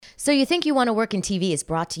So You Think You Want to Work in TV is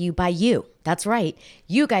brought to you by you. That's right.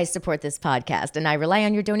 You guys support this podcast, and I rely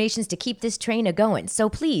on your donations to keep this train a-going. So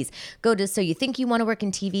please go to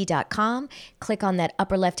soyouthinkyouwantoworkintv.com, click on that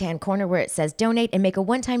upper left-hand corner where it says donate, and make a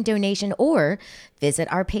one-time donation, or visit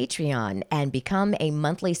our Patreon and become a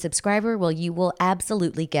monthly subscriber where you will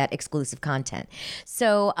absolutely get exclusive content.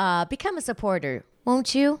 So become a supporter,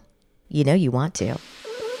 won't you? You know you want to.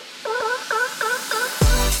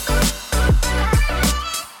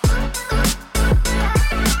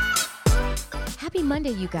 Happy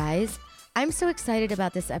Monday, you guys. I'm so excited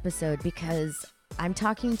about this episode because I'm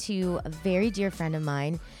talking to a very dear friend of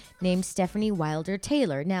mine named Stefanie Wilder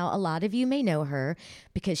Taylor. Now, a lot of you may know her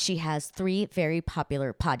because she has 3 very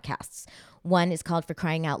popular podcasts. One is called For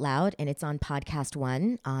Crying Out Loud, and it's on Podcast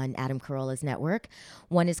One on Adam Carolla's network.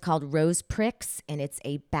 One is called Rose Pricks, and it's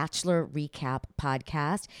a Bachelor recap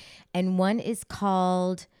podcast. And one is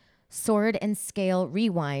called Sword and Scale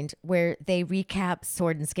Rewind, where they recap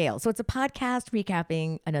Sword and Scale. So it's a podcast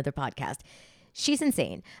recapping another podcast. She's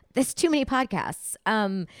insane. There's too many podcasts.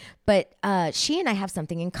 But she and I have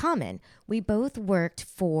something in common. We both worked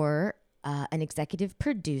for an executive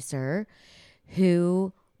producer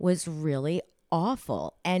who was really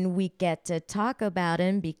awful. And we get to talk about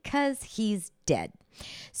him because he's dead.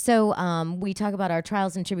 So we talk about our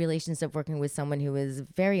trials and tribulations of working with someone who was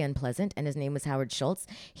very unpleasant, and his name was Howard Schultz.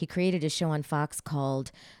 He created a show on Fox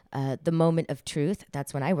called The Moment of Truth.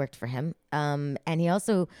 That's when I worked for him. And he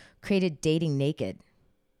also created Dating Naked.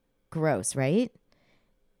 Gross, right?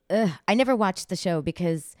 Ugh, I never watched the show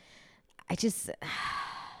because what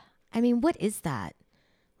is that?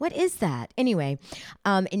 What is that? Anyway,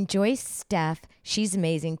 enjoy Steph. She's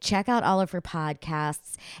amazing. Check out all of her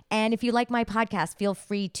podcasts. And if you like my podcast, feel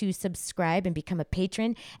free to subscribe and become a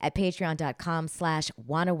patron at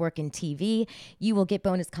patreon.com/wannaworkintv. You will get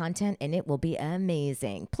bonus content and it will be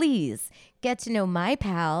amazing. Please get to know my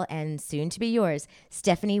pal and soon to be yours,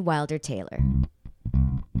 Stefanie Wilder Taylor.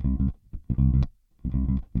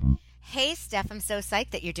 Hey, Steph, I'm so psyched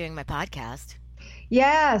that you're doing my podcast.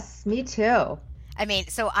 Yes, me too. I mean,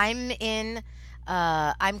 so I'm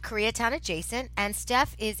Koreatown adjacent, and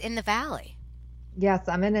Steph is in the Valley. Yes,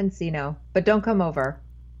 I'm in Encino, but don't come over.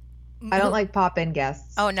 I don't like pop-in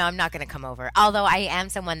guests. Oh, no, I'm not going to come over. Although I am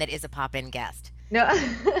someone that is a pop-in guest. No.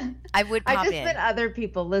 I would pop in. I just meant other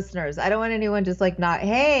people, listeners. I don't want anyone just like not,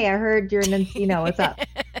 hey, I heard you're in Encino. What's up?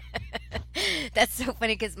 That's so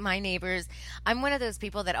funny because my neighbors, I'm one of those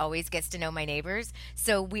people that always gets to know my neighbors.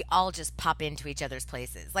 So we all just pop into each other's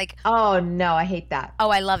places. Like, oh, no, I hate that. Oh,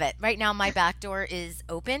 I love it. Right now, my back door is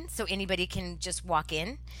open so anybody can just walk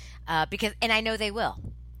in and I know they will.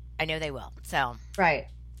 So. Right.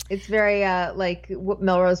 It's very like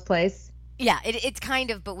Melrose Place. Yeah, it's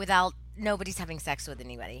kind of, but without nobody's having sex with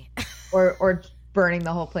anybody. or burning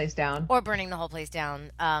the whole place down.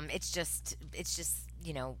 It's just,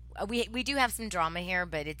 you know, we do have some drama here,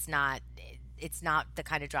 but it's not the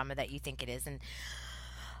kind of drama that you think it is. And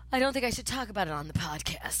I don't think I should talk about it on the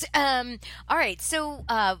podcast. All right. So,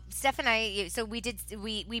 Steph and I,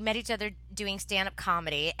 we met each other doing stand-up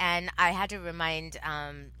comedy, and I had to remind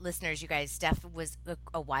listeners, you guys, Steph was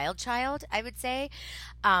a wild child, I would say.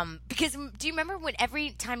 Because do you remember when every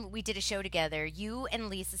time we did a show together, you and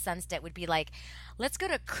Lisa Sunstead would be like, let's go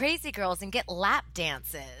to Crazy Girls and get lap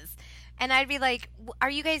dances. And I'd be like,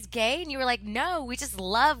 are you guys gay? And you were like, no, we just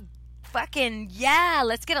love fucking, yeah,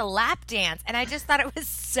 let's get a lap dance. And I just thought I was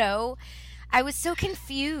so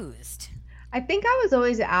confused. I think I was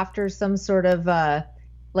always after some sort of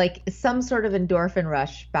endorphin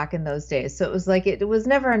rush back in those days. So it was like, it was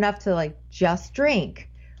never enough to like just drink,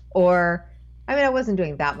 or, I mean, I wasn't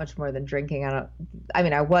doing that much more than drinking. I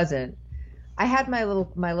wasn't. I had my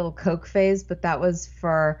little Coke phase, but that was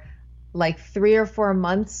for like 3 or 4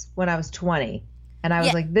 months when I was 20. And I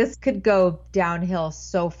was like, this could go downhill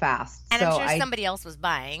so fast. And I'm sure somebody else was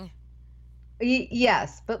buying.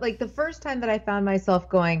 Yes. But like the first time that I found myself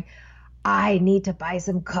going, I need to buy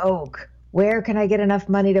some Coke. Where can I get enough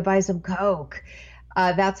money to buy some Coke?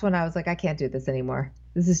 That's when I was like, I can't do this anymore.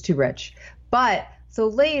 This is too rich. But so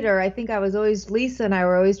later, I think Lisa and I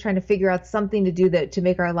were always trying to figure out something to do to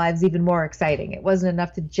make our lives even more exciting. It wasn't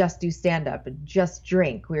enough to just do stand-up and just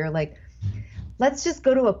drink. We were like, let's just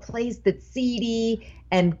go to a place that's seedy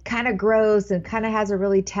and kind also kind of has a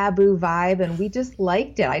really taboo vibe. And we just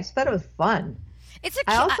liked it. I just thought it was fun.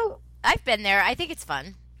 I've been there. I think it's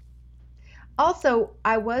fun. Also,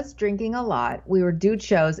 I was drinking a lot. We were dude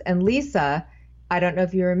shows. And Lisa, I don't know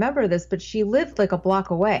if you remember this, but she lived like a block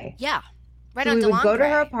away. Yeah. Right so on we would go to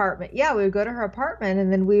her Delongre. apartment. Yeah, we would go to her apartment,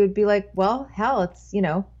 and then we would be like, well, hell, it's,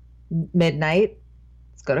 midnight.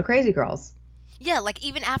 Let's go to Crazy Girls. Yeah, like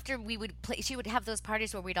even after we would play, she would have those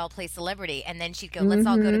parties where we'd all play celebrity, and then she'd go, "Let's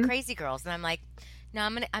all go to Hmm. Crazy Girls," and I'm like, "No,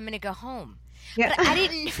 I'm gonna go home." Yeah. But I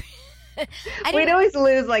didn't, I We'd didn't. always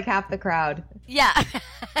lose like half the crowd, Yeah,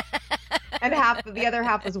 and the other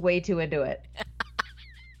half was way too into it.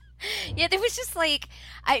 yeah. There was just like,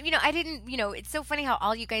 I didn't. It's so funny how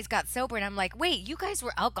all you guys got sober, and I'm like, wait, you guys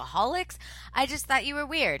were alcoholics? I just thought you were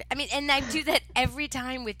weird. I mean, and I do that every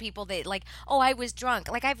time with people that like, oh, I was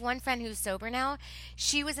drunk. Like I have one friend who's sober now.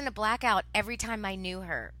 She was in a blackout every time I knew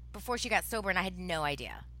her before she got sober, and I had no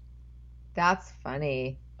idea. That's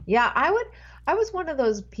funny. Yeah, I was one of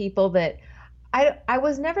those people that I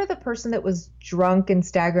was never the person that was drunk and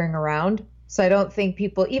staggering around. So I don't think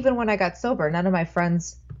people, even when I got sober, none of my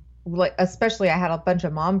friends, like especially I had a bunch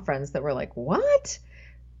of mom friends that were like, "What?"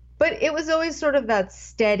 But it was always sort of that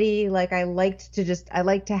steady, like I liked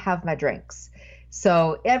to have my drinks.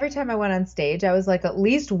 So every time I went on stage, I was like at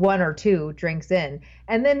least one or two drinks in.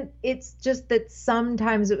 And then it's just that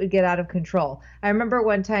sometimes it would get out of control. I remember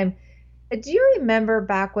one time, do you remember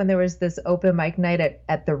back when there was this open mic night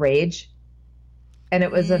at the Rage? And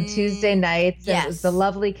it was on Tuesday nights, and it was the Yes.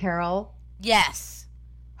 lovely Carol Yes.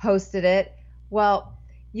 hosted it. Well,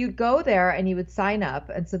 you'd go there and you would sign up.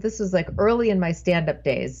 And so this was like early in my stand-up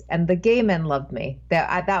days, and the gay men loved me.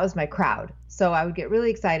 That was my crowd. So I would get really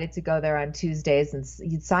excited to go there on Tuesdays, and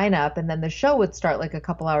you'd sign up, and then the show would start like a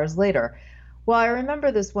couple hours later. Well, I remember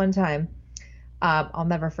this one time, I'll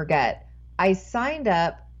never forget. I signed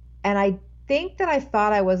up, and I think that I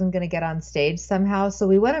thought I wasn't going to get on stage somehow. So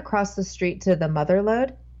we went across the street to the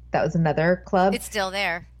Motherlode. That was another club. It's still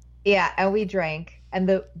there. Yeah, and we drank, and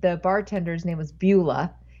the bartender's name was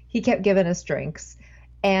Beulah. He kept giving us drinks,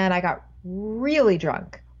 and I got really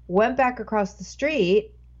drunk. Went back across the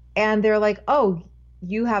street, and they're like, "Oh,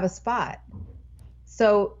 you have a spot."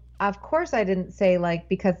 So of course I didn't say like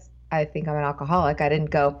because I think I'm an alcoholic. I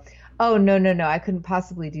didn't go, "Oh no no no, I couldn't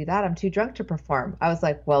possibly do that. I'm too drunk to perform." I was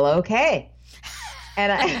like, "Well, okay,"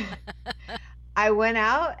 and I went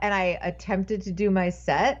out and I attempted to do my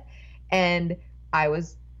set, and I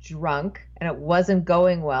was drunk and it wasn't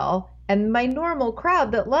going well. And my normal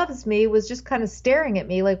crowd that loves me was just kind of staring at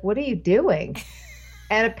me like, "What are you doing?"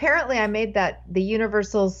 And apparently I made the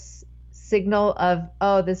universal signal of,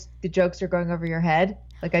 "Oh, the jokes are going over your head."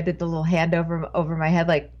 Like I did the little hand over my head,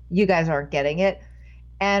 like, "You guys aren't getting it."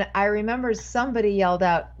 And I remember somebody yelled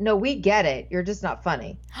out, "No, we get it. You're just not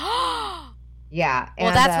funny." Yeah. Well,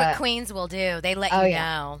 And that's what queens will do. They let you yeah.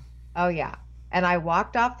 know. Oh yeah. And I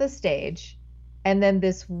walked off the stage, and then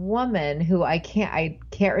this woman who I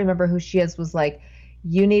can't remember who she is was like,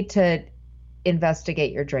 "You need to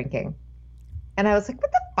investigate your drinking." And I was like,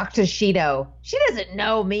 "What the fuck does she know? She doesn't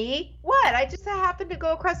know me. What? I just happened to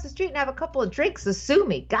go across the street and have a couple of drinks. Sue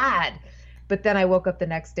me, God." But then I woke up the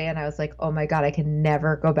next day and I was like, "Oh my God, I can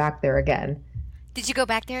never go back there again." Did you go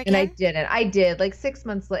back there And I again? didn't. I did like 6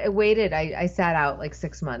 months later. I waited. I sat out like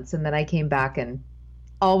 6 months, and then I came back and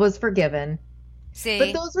all was forgiven. But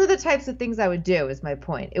See? those were the types of things I would do, is my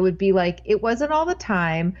point. It would be like, it wasn't all the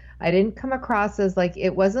time. I didn't come across as like,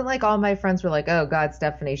 it wasn't like all my friends were like, "Oh God,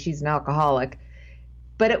 Stefanie, she's an alcoholic."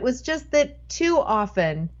 But it was just that too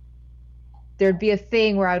often there'd be a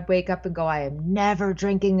thing where I'd wake up and go, "I am never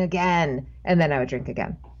drinking again." And then I would drink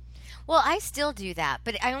again. Well, I still do that,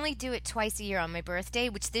 but I only do it twice a year on my birthday,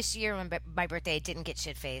 which this year on my birthday I didn't get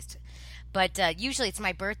shit faced. But usually it's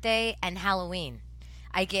my birthday and Halloween.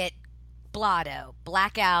 I get blotto,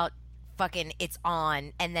 blackout, fucking it's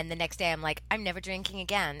on, and then the next day I'm like, I'm never drinking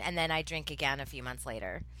again, and then I drink again a few months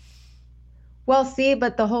later. Well, see,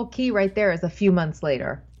 but the whole key right there is a few months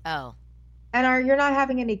later. Oh, And you're not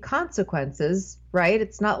having any consequences, right?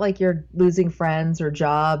 It's not like you're losing friends or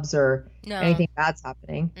jobs or no. anything bad's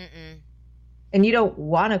happening. Mm-mm. And you don't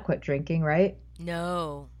want to quit drinking, right?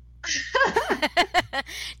 No.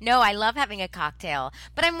 No, I love having a cocktail,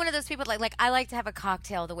 but I'm one of those people like I like to have a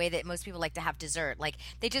cocktail the way that most people like to have dessert. Like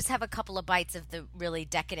they just have a couple of bites of the really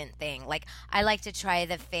decadent thing. Like I like to try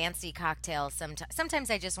the fancy cocktail sometimes. Sometimes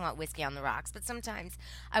I just want whiskey on the rocks, but sometimes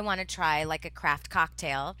I want to try like a craft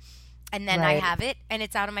cocktail. And then I Right. have it, and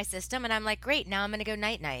it's out of my system, and I'm like, great. Now I'm going to go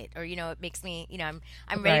night night, or it makes me,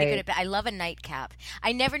 I'm ready to go to Right. bed. I love a nightcap.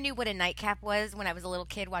 I never knew what a nightcap was when I was a little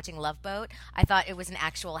kid watching Love Boat. I thought it was an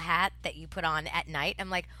actual hat that you put on at night. I'm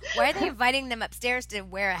like, why are they inviting them upstairs to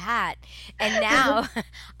wear a hat? And now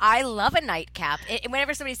I love a nightcap.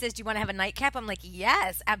 Whenever somebody says, "Do you want to have a nightcap?" I'm like,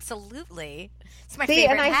 yes, absolutely. It's my See,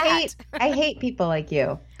 favorite and hat. I hate people like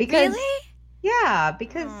you because Really? yeah,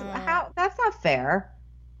 because Aw. that's not fair.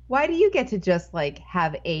 Why do you get to just like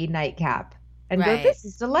have a nightcap and go, Right. "This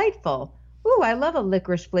is delightful. Ooh, I love a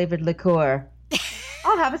licorice flavored liqueur.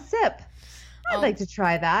 I'll have a sip." I'd Oh, like to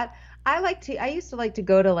try that. I used to like to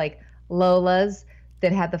go to like Lola's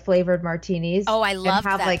that had the flavored martinis oh, I and loved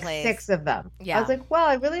have that like place. six of them. I was Yeah. like, well,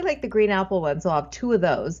 I really like the green apple one, so I'll have two of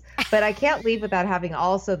those. But I can't leave without having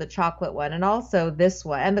also the chocolate one and also this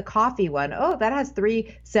one and the coffee one. Oh, that has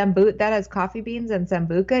that has coffee beans and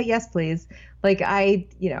sambuca. Yes, please. Like That's I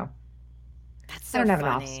so don't have an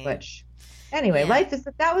off funny. switch. Anyway, Yeah.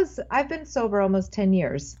 I've been sober almost 10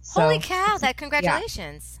 years. Holy So cow, it's, that yeah,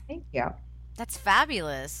 congratulations. thank you. That's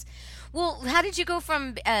fabulous. Well, how did you go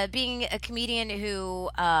from being a comedian who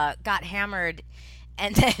got hammered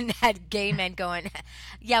and then had gay men going,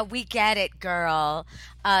 yeah, we get it, girl,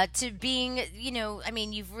 to being, I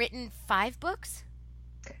mean, you've written 5 books?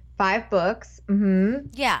 5 books. Hmm.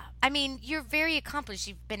 Yeah. I mean, you're very accomplished.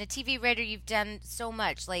 You've been a TV writer, you've done so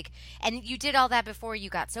much. Like, and you did all that before you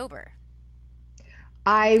got sober.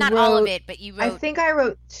 I Not all of wrote, it, but you I wrote think I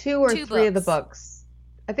wrote two or two three of the books. books.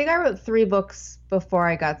 I think I wrote 3 books before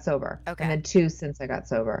I got sober, and Okay. then two since I got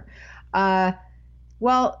sober. Uh,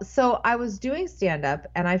 well, so I was doing stand up,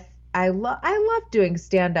 and I love doing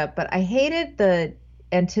stand up, but I hated the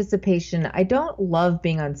anticipation. I don't love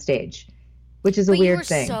being on stage, which is a But you were weird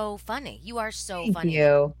thing. so funny. You are so Thank funny.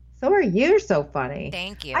 you. So are you. You're so funny.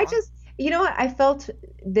 Thank I you. just, you know what? I felt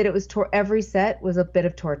that it was every set was a bit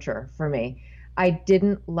of torture for me. I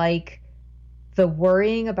didn't like the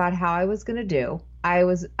worrying about how I was going to do.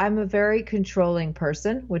 I'm a very controlling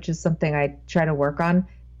person, which is something I try to work on.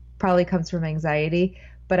 Probably comes from anxiety,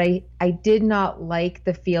 but I did not like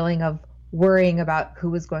the feeling of worrying about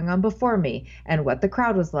who was going on before me and what the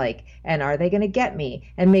crowd was like and are they going to get me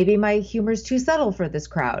and maybe my humor's too subtle for this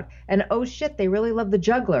crowd and oh shit they really love the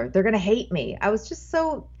juggler, they're going to hate me. It was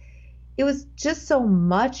just so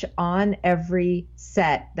much on every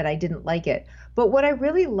set that I didn't like it. But what I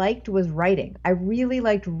really liked was writing. I really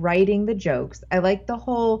liked writing the jokes. I liked the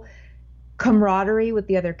whole camaraderie with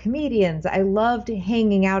the other comedians. I loved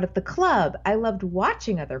hanging out at the club. I loved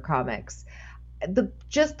watching other comics. The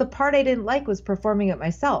part I didn't like was performing it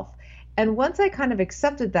myself. And once I kind of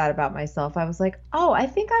accepted that about myself, I was like, "Oh, I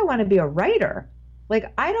think I want to be a writer."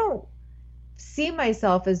 Like I don't see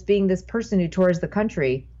myself as being this person who tours the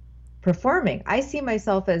country performing. I see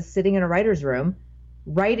myself as sitting in a writer's room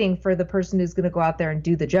writing for the person who's going to go out there and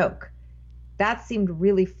do the joke. That seemed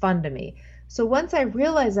really fun to me. So once I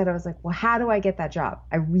realized that, I was like, well, how do I get that job?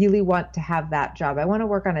 I really want to have that job. I want to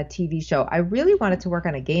work on a TV show. I really wanted to work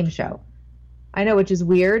on a game show. I know, which is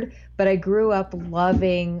weird, but I grew up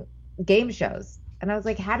loving game shows. And I was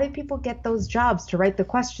like, how did people get those jobs to write the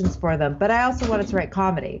questions for them? But I also wanted to write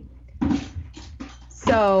comedy.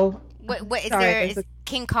 So, What is sorry, there? Is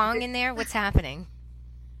King Kong in there? What's happening?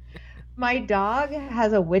 my dog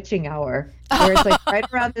has a witching hour where it's like right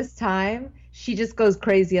around this time, she just goes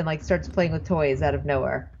crazy and like starts playing with toys out of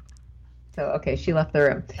nowhere. So, okay, she left the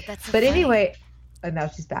room. That's so But funny. anyway, and now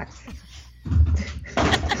she's back.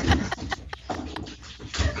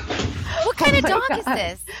 What kind Oh of my dog is God.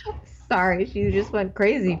 this? Sorry, she just went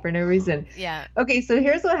crazy for no reason. Yeah. Okay, so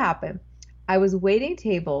here's what happened. I was waiting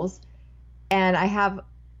tables and I have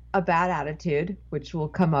a bad attitude, which will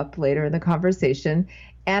come up later in the conversation.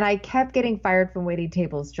 And I kept getting fired from waiting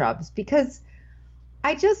tables jobs because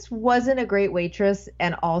I just wasn't a great waitress.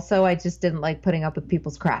 And also, I just didn't like putting up with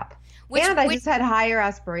people's crap. Which And I which just had higher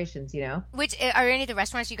aspirations, you know? which are any of the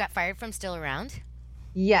restaurants you got fired from still around?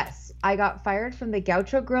 Yes, I got fired from the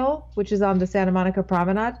Gaucho Grill, which is on the Santa Monica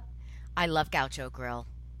Promenade. I love Gaucho Grill.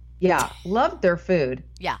 Yeah, loved their food.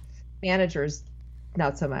 Yeah. Managers,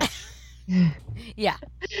 not so much. Yeah.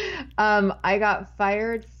 I got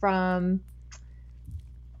fired from,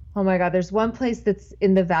 oh my God, there's one place that's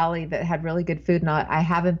in the valley that had really good food, and I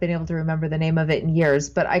haven't been able to remember the name of it in years,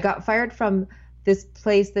 but I got fired from this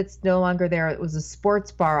place that's no longer there. It was a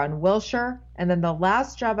sports bar on Wilshire. And then the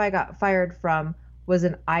last job I got fired from was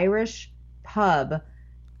an Irish pub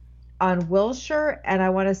on Wilshire, and I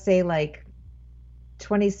want to say like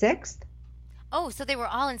 26th. Oh, so they were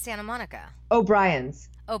all in Santa Monica. O'Brien's.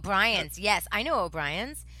 O'Brien's. Yes, I know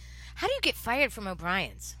O'Brien's. How do you get fired from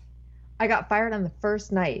O'Brien's? I got fired on the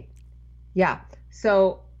first night. Yeah.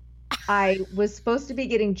 So I was supposed to be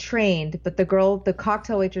getting trained, but the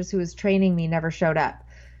cocktail waitress who was training me never showed up.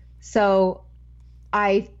 So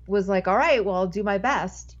I was like, all right, well, I'll do my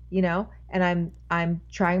best, you know, and I'm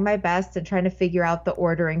trying my best and trying to figure out the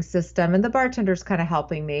ordering system, and the bartender's kind of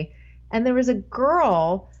helping me. And there was a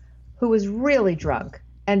girl who was really drunk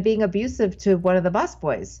and being abusive to one of the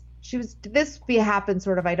busboys. Happened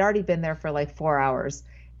sort of, I'd already been there for like 4 hours,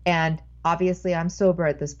 and obviously I'm sober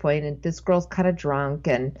at this point, and this girl's kind of drunk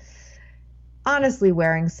and honestly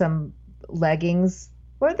wearing some leggings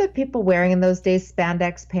what are the people wearing in those days?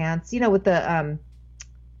 Spandex pants, with the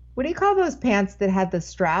what do you call those pants that had the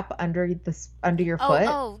strap under your foot?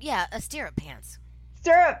 Oh, yeah, a stirrup pants.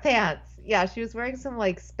 Stirrup pants. Yeah, she was wearing some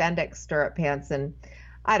like spandex stirrup pants, and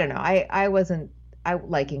I don't know. I wasn't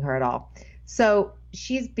liking her at all. So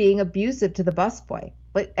she's being abusive to the busboy.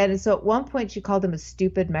 And so at one point she called him a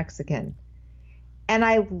stupid Mexican. And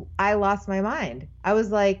I lost my mind. I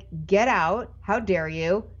was like, get out. How dare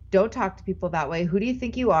you? Don't talk to people that way. Who do you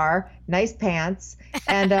think you are? Nice pants.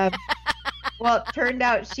 And well, it turned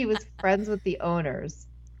out she was friends with the owners.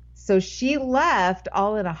 So she left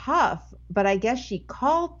all in a huff, but I guess she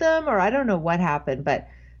called them, or I don't know what happened. But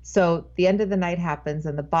so the end of the night happens,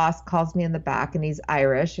 and the boss calls me in the back, and he's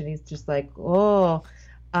Irish, and he's just like, oh,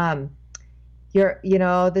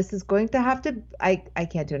 this is going to have to, I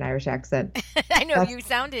can't do an Irish accent. I know, you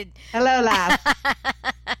sounded. Hello, lass.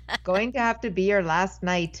 Going to have to be your last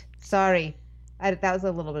night. Sorry. That was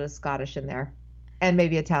a little bit of Scottish in there, and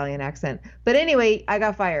maybe Italian accent. But anyway, I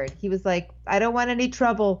got fired. He was like, I don't want any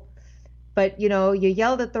trouble, but you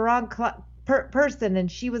yelled at the wrong person,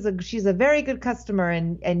 and she's a very good customer,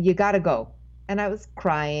 and you got to go. And I was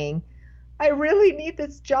crying. I really need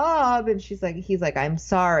this job. And he's like, I'm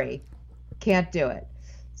sorry. Can't do it.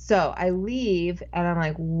 So I leave, and I'm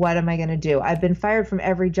like, what am I going to do? I've been fired from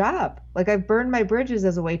every job. Like, I've burned my bridges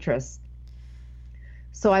as a waitress.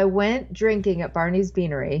 So I went drinking at Barney's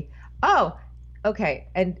Beanery. Oh, okay.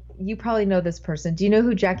 And you probably know this person. Do you know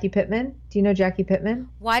who Jackie Pittman? Do you know Jackie Pittman?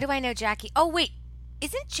 Why do I know Jackie? Oh, wait.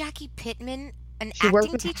 Isn't Jackie Pittman an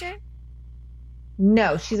acting teacher?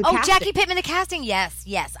 No, she's a casting. Jackie Pittman, the casting. Yes.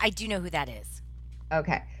 I do know who that is.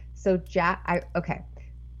 Okay. So okay.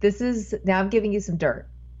 This is, now I'm giving you some dirt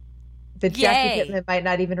that Jackie Pittman might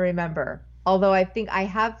not even remember. Although I think I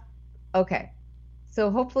have, okay.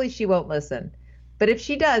 So hopefully she won't listen. But if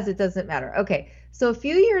she does, it doesn't matter. Okay. So a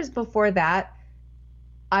few years before that,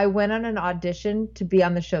 I went on an audition to be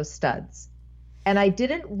on the show Studs. And I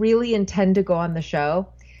didn't really intend to go on the show,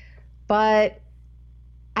 but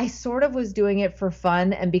I sort of was doing it for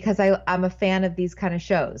fun and because I'm a fan of these kind of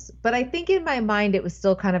shows. But I think in my mind it was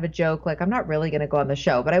still kind of a joke, like I'm not really going to go on the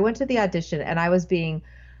show. But I went to the audition and I was being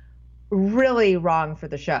really wrong for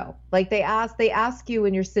the show. Like they ask you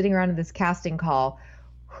when you're sitting around in this casting call,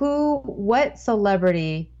 what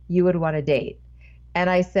celebrity you would want to date. And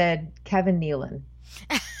I said, Kevin Nealon.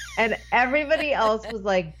 And everybody else was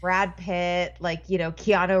like Brad Pitt, like,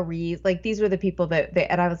 Keanu Reeves, like these were the people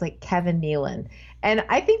and I was like, Kevin Nealon. And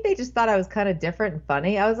I think they just thought I was kind of different and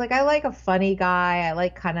funny. I was like, I like a funny guy. I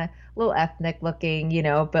like kind of a little ethnic looking,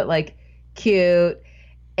 but like cute.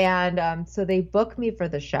 And so they book me for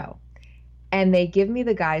the show and they give me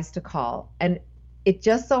the guys to call. And it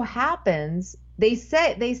just so happens, they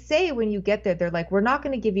say when you get there, they're like, we're not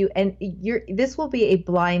going to give you, and this will be a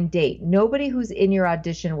blind date. Nobody who's in your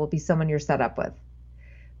audition will be someone you're set up with.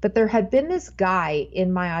 But there had been this guy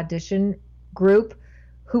in my audition group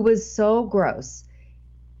who was so gross.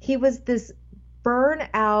 He was this burn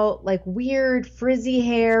out, like weird frizzy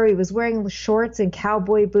hair. He was wearing shorts and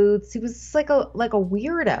cowboy boots. He was just like a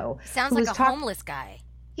weirdo. Sounds like a homeless guy.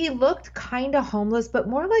 He looked kind of homeless, but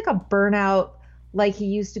more like a burnout. Like he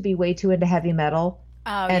used to be way too into heavy metal.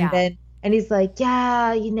 Oh, and he's like,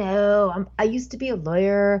 yeah, I used to be a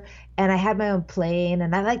lawyer and I had my own plane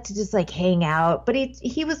and I like to just like hang out. But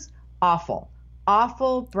he was awful,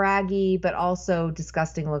 braggy, but also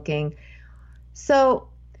disgusting looking. So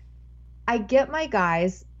I get my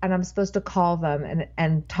guys and I'm supposed to call them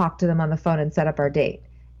and talk to them on the phone and set up our date.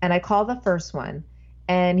 And I call the first one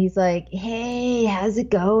and he's like, hey, how's it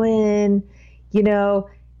going?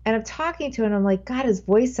 And I'm talking to him and I'm like, God, his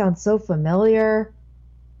voice sounds so familiar.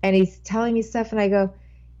 And he's telling me stuff and I go,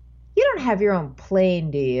 you don't have your own plane,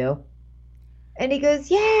 do you? And he goes,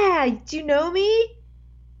 yeah, do you know me?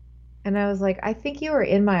 And I was like, I think you were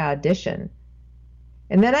in my audition.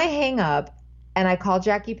 And then I hang up and I call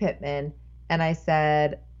Jackie Pittman and I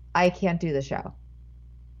said, I can't do the show.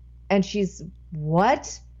 And she's,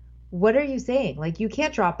 what? What are you saying? Like, you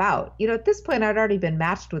can't drop out. At this point, I'd already been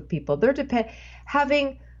matched with people. They're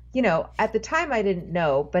having, at the time I didn't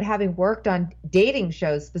know, but having worked on dating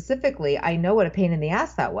shows specifically, I know what a pain in the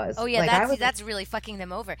ass that was. Oh, yeah, like, that's really fucking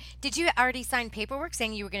them over. Did you already sign paperwork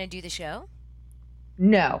saying you were going to do the show?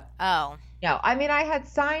 No. Oh. No. I mean, I had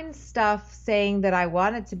signed stuff saying that I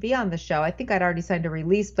wanted to be on the show. I think I'd already signed a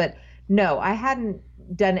release, but no, I hadn't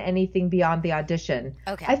done anything beyond the audition.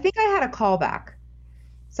 Okay. I think I had a callback.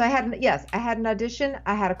 So I had an audition,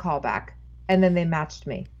 I had a callback, and then they matched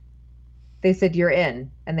me. They said, you're in,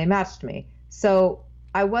 and they matched me. So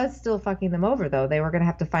I was still fucking them over, though. They were going to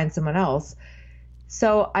have to find someone else.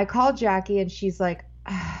 So I called Jackie, and she's like,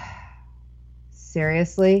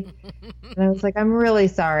 seriously? And I was like, I'm really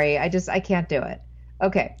sorry. I can't do it.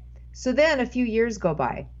 Okay. So then a few years go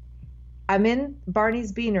by. I'm in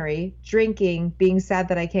Barney's Beanery drinking, being sad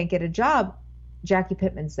that I can't get a job. Jackie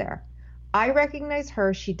Pittman's there. I recognize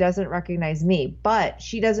her. She doesn't recognize me, but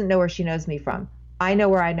she doesn't know where she knows me from. I know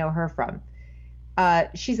where I know her from.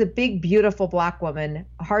 She's a big, beautiful Black woman,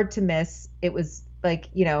 hard to miss. It was like,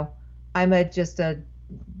 I'm just a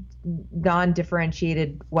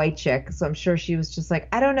non-differentiated white chick. So I'm sure she was just like,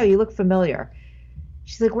 I don't know, you look familiar.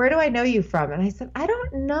 She's like, where do I know you from? And I said, I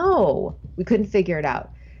don't know. We couldn't figure it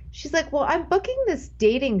out. She's like, well, I'm booking this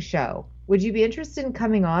dating show. Would you be interested in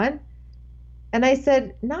coming on? And I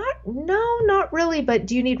said, no, not really, but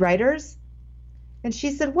do you need writers? And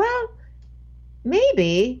she said, well,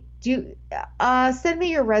 maybe. Do you send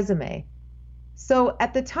me your resume? So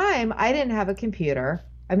at the time, I didn't have a computer.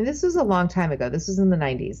 I mean, this was a long time ago. This was in the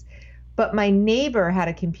 90s. But my neighbor had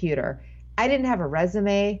a computer. I didn't have a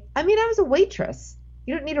resume. I mean, I was a waitress.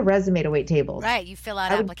 You don't need a resume to wait tables. Right. You fill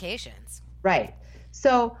out applications. Right.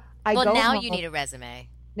 So I go now home. You need a resume.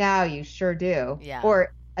 Now you sure do. Yeah.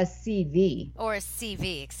 Or a CV. Or a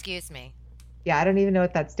CV, excuse me. Yeah, I don't even know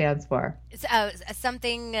what that stands for. It's,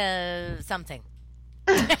 something.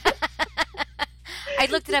 I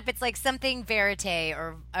looked it up. It's like something verite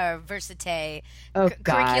or versate. Oh,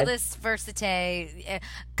 God. Curriculus versate.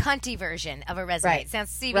 Cunty version of a resume. Right. It sounds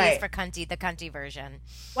CV is for cunty, the cunty version.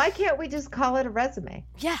 Why can't we just call it a resume?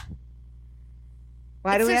 Yeah.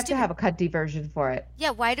 Why do we have to have a cunty version for it? Yeah,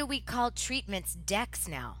 why do we call treatments decks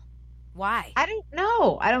now? Why? I don't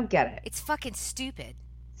know. I don't get it. It's fucking stupid.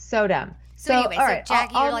 So dumb. So anyway, all right,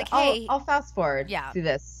 Jackie, you're like, hey. I'll fast forward through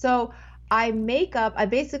this. So I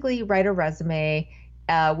basically write a resume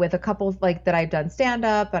with a couple that I've done stand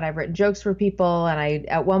up and I've written jokes for people. And I,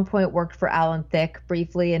 at one point, worked for Alan Thicke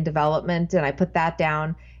briefly in development, and I put that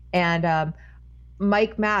down. And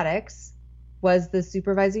Mike Maddox was the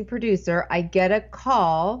supervising producer. I get a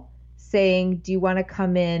call saying, do you want to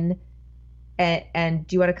come in and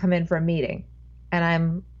do you want to come in for a meeting?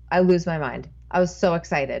 And I lose my mind. I was so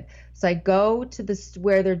excited. So I go to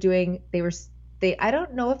where they're doing, I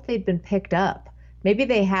don't know if they'd been picked up. Maybe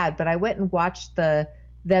they had, but I went and watched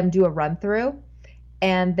them do a run through.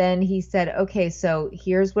 And then he said, okay, so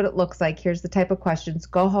here's what it looks like. Here's the type of questions.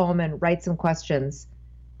 Go home and write some questions.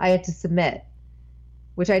 I had to submit,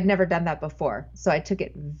 which I'd never done that before. So I took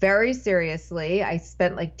it very seriously. I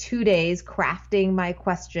spent like 2 days crafting my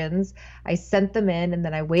questions. I sent them in, and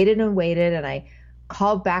then I waited and I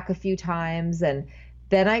called back a few times. And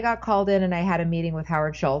then I got called in and I had a meeting with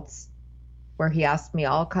Howard Schultz where he asked me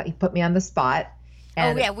he put me on the spot.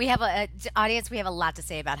 And we have a audience. We have a lot to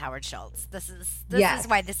say about Howard Schultz. This is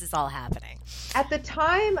why this is all happening. At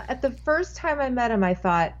the first time I met him, I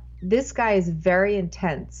thought, this guy is very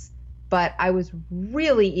intense, but I was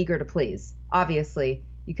really eager to please. Obviously,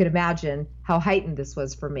 you could imagine how heightened this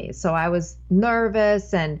was for me. So I was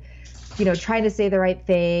nervous and, trying to say the right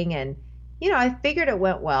thing. And, I figured it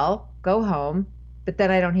went well, go home, but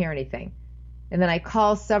then I don't hear anything. And then I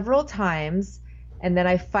call several times, and then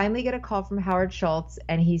I finally get a call from Howard Schultz,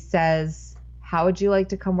 and he says, how would you like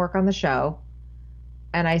to come work on the show?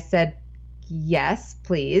 And I said, yes,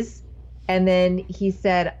 please. And then he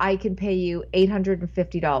said, I can pay you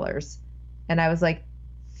 $850. And I was like,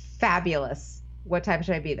 fabulous. What time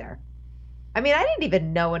should I be there? I mean, I didn't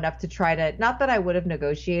even know enough to try to, not that I would have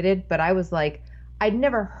negotiated, but I was like, I'd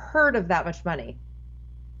never heard of that much money.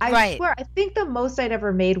 I swear, I think the most I'd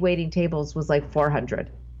ever made waiting tables was like $400.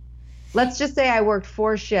 Let's just say I worked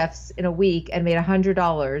 4 shifts in a week and made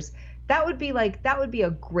 $100. That would be a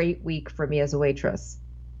great week for me as a waitress.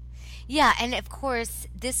 Yeah, and of course,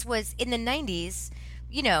 this was in the 90s,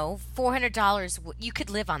 $400, you could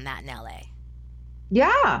live on that in LA.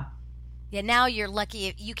 Yeah. Yeah, now you're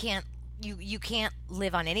lucky you can't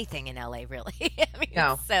live on anything in LA, really. I mean,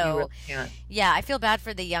 no, so you really can't. Yeah, I feel bad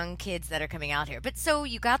for the young kids that are coming out here. But so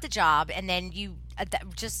you got the job, and then you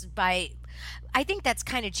I think that's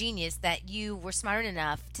kind of genius that you were smart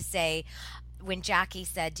enough to say, when Jackie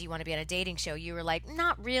said, do you want to be on a dating show? You were like,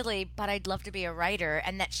 not really, but I'd love to be a writer.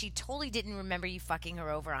 And that she totally didn't remember you fucking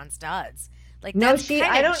her over on Studs. Like, no,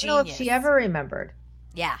 I don't know if she ever remembered.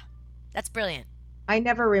 Yeah, that's brilliant. I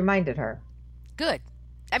never reminded her. Good.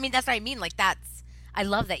 I mean, that's what I mean. Like, I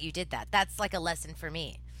love that you did that. That's like a lesson for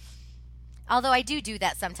me. Although I do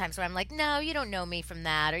that sometimes where I'm like, no, you don't know me from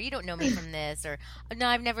that, or you don't know me from this, or no,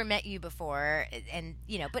 I've never met you before. And,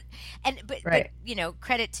 but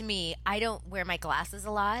credit to me, I don't wear my glasses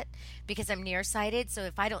a lot because I'm nearsighted. So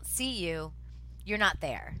if I don't see you, you're not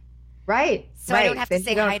there. Right. So I don't have to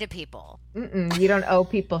say hi to people. You don't owe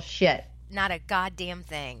people shit. not a goddamn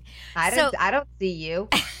thing. I don't see you.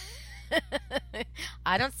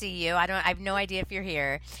 I don't see you. I have no idea if you're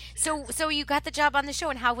here. So you got the job on the show,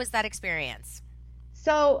 and how was that experience?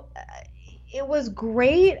 So it was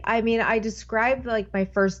great. I mean, I described like my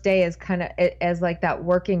first day as kind of as like that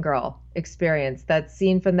working girl experience, that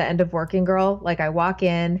scene from the end of Working Girl. Like I walk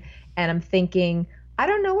in and I'm thinking, I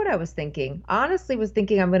don't know what I was thinking. Honestly, was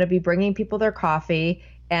thinking I'm going to be bringing people their coffee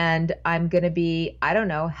and I'm going to be, I don't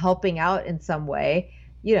know, helping out in some way.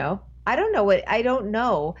 I don't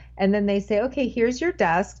know. And then they say, okay, here's your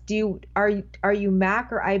desk. Are you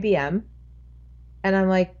Mac or IBM? And I'm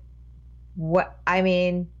like, what? I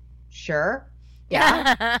mean, sure.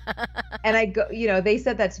 Yeah. And I go, they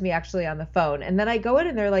said that to me actually on the phone. And then I go in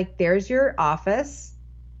and they're like, there's your office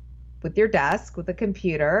with your desk, with a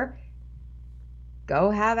computer. Go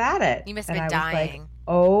have at it. You must have been dying. Like,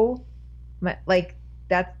 oh my, like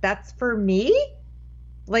that's for me?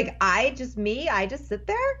 Like I just sit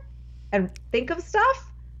there and think of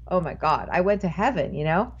stuff. Oh my God. I went to heaven,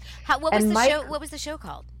 What was the show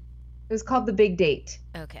called? It was called The Big Date.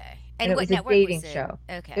 Okay. And what it was network a dating was it? show.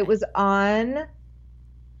 Okay. It was on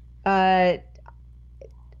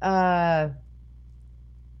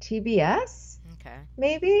TBS? Okay.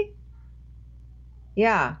 Maybe?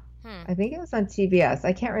 Yeah. I think it was on TBS.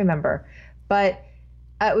 I can't remember. But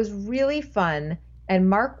it was really fun. And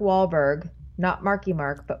Mark Wahlberg, not Marky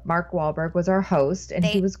Mark, but Mark Wahlberg was our host. And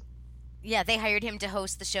he was... Yeah, they hired him to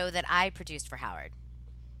host the show that I produced for Howard.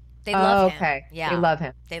 They love him. Okay. Yeah. They love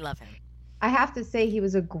him. They love him. I have to say he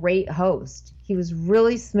was a great host. He was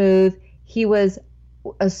really smooth. He was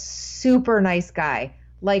a super nice guy,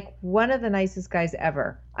 like one of the nicest guys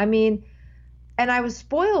ever. I mean, and I was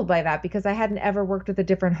spoiled by that because I hadn't ever worked with a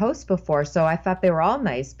different host before. So I thought they were all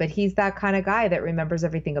nice, but he's that kind of guy that remembers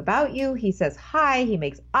everything about you. He says hi, he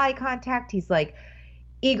makes eye contact. He's like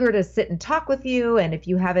eager to sit and talk with you. And if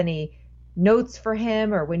you have any notes for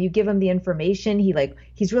him or when you give him the information,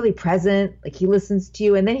 he's really present, like he listens to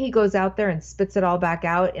you, and then he goes out there and spits it all back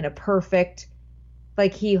out in a perfect,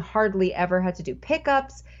 like he hardly ever had to do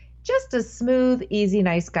pickups, just a smooth, easy,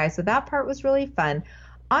 nice guy. So that part was really fun.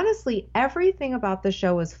 Honestly, everything about the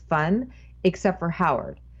show was fun except for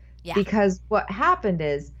Howard. Yeah. Because what happened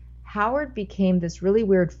is Howard became this really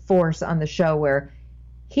weird force on the show where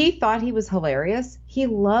he thought he was hilarious. He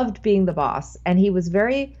loved being the boss, and he was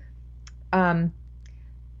very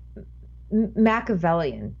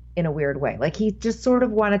Machiavellian in a weird way. Like he just sort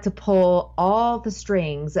of wanted to pull all the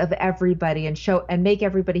strings of everybody and make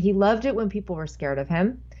everybody. He loved it when people were scared of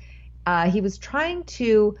him. He was trying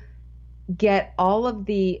to get all of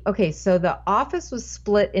so the office was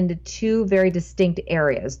split into two very distinct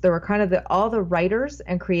areas. There were kind of all the writers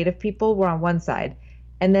and creative people were on one side,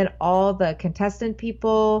 and then all the contestant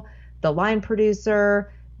people, the line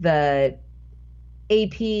producer, the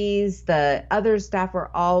APs, the other staff were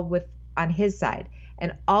all on his side.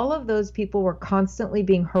 And all of those people were constantly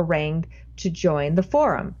being harangued to join the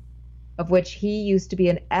forum, of which he used to be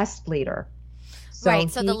an est leader. So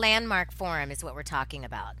the Landmark Forum is what we're talking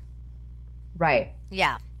about. Right.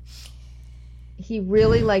 Yeah. He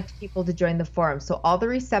really liked people to join the forum. So all the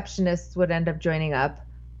receptionists would end up joining up.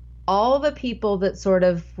 All the people that sort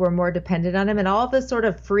of were more dependent on him and all the sort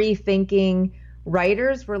of free-thinking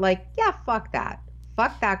writers were like, yeah, fuck that.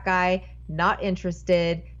 Fuck that guy, not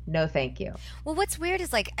interested, no thank you. Well, what's weird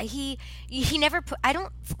is like he never put, I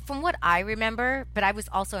don't, from what I remember, but I was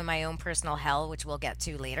also in my own personal hell, which we'll get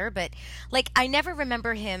to later, but like I never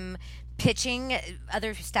remember him pitching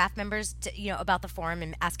other staff members to, about the forum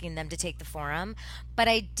and asking them to take the forum, but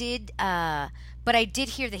I did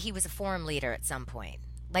hear that he was a forum leader at some point.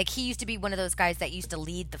 Like he used to be one of those guys that used to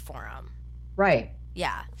lead the forum. Right.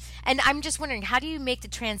 Yeah. And I'm just wondering, how do you make the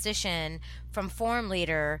transition from forum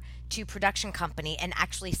leader to production company and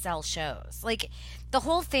actually sell shows? Like, the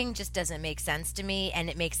whole thing just doesn't make sense to me, and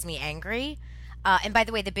it makes me angry. And by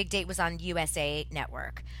the way, The Big Date was on USA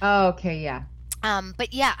Network. Oh, okay, yeah.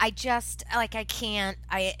 But yeah, I just, like, I can't,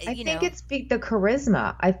 I think it's the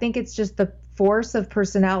charisma. I think it's just the force of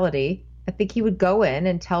personality. I think he would go in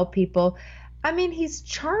and tell people, I mean, he's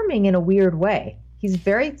charming in a weird way. He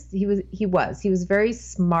was very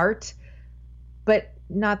smart, but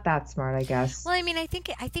not that smart, I guess. Well, I mean, I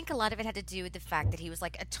think a lot of it had to do with the fact that he was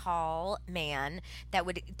like a tall man that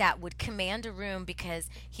would command a room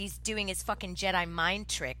because he's doing his fucking Jedi mind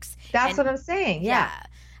tricks. That's what I'm saying. Yeah.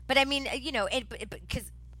 But I mean,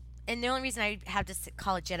 because and the only reason I have to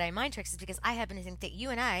call it Jedi mind tricks is because I happen to think that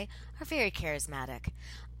you and I are very charismatic.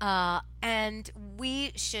 And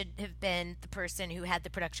we should have been the person who had the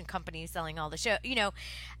production company selling all the show.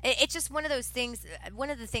 It's just one of those things. One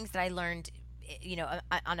of the things that I learned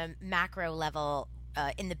on a macro level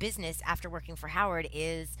in the business after working for Howard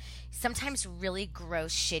is sometimes really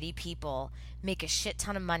gross, shitty people make a shit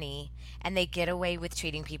ton of money and they get away with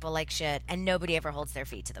treating people like shit and nobody ever holds their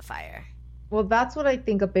feet to the fire. Well, that's what I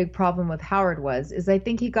think a big problem with Howard is I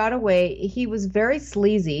think he got away. He was very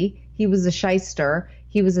sleazy. He was a shyster.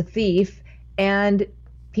 He was a thief, and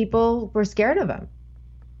people were scared of him.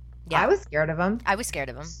 Yeah. I was scared of him. I was scared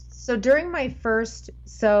of him. So during the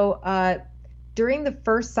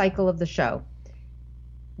first cycle of the show,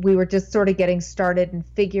 we were just sort of getting started and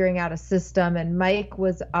figuring out a system, and Mike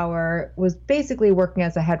was basically working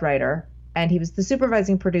as a head writer, and he was the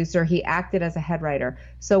supervising producer. He acted as a head writer.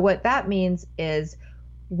 So what that means is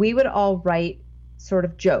we would all write sort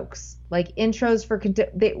of jokes, like intros for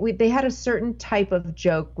they had a certain type of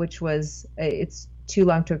joke, which was, it's too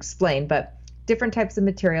long to explain, but different types of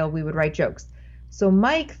material, we would write jokes. So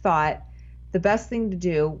Mike thought the best thing to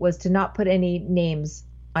do was to not put any names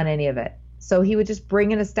on any of it. So he would just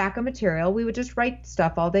bring in a stack of material. We would just write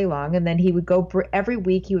stuff all day long. And then he would go every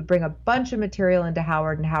week, he would bring a bunch of material into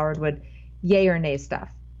Howard, and Howard would yay or nay stuff.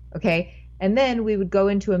 Okay. And then we would go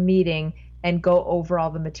into a meeting and go over all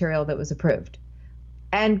the material that was approved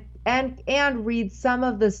and read some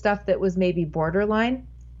of the stuff that was maybe borderline.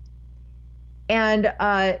 And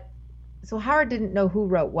so Howard didn't know who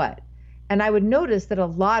wrote what. And I would notice that a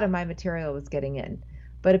lot of my material was getting in.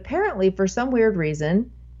 But apparently, for some weird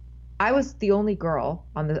reason, I was the only girl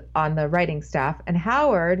on the writing staff, and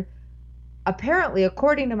Howard, apparently,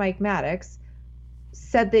 according to Mike Maddox,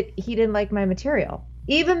 said that he didn't like my material,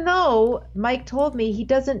 even though Mike told me he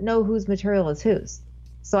doesn't know whose material is whose.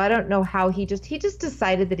 So I don't know how he just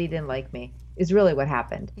decided that he didn't like me is really what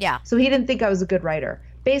happened. Yeah. So he didn't think I was a good writer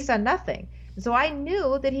based on nothing. So I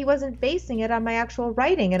knew that he wasn't basing it on my actual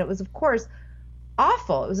writing, and it was, of course,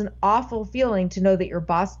 awful. It was an awful feeling to know that your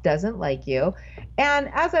boss doesn't like you. And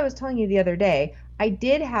as I was telling you the other day, I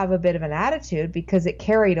did have a bit of an attitude because it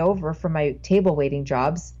carried over from my table waiting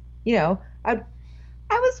jobs.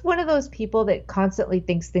 I was one of those people that constantly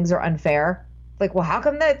thinks things are unfair. Like, well, how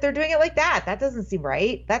come that they're doing it like that? That doesn't seem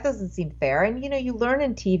right. That doesn't seem fair. And, you learn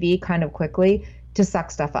in TV kind of quickly to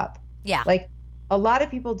suck stuff up. Yeah. Like, a lot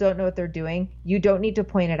of people don't know what they're doing. You don't need to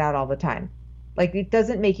point it out all the time. Like, it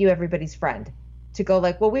doesn't make you everybody's friend to go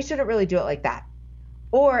like, well, we shouldn't really do it like that.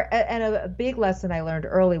 And a big lesson I learned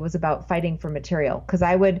early was about fighting for material, because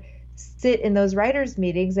I would sit in those writers'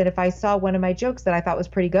 meetings, and if I saw one of my jokes that I thought was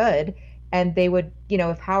pretty good, and they would,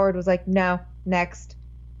 if Howard was like, no, next,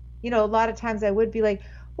 a lot of times I would be like,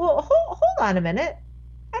 well, hold on a minute.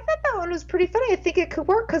 I thought that one was pretty funny. I think it could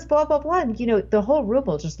work because blah, blah, blah. And, the whole room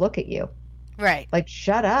will just look at you. Right. Like,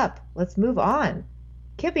 shut up. Let's move on.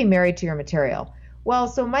 Can't be married to your material. Well,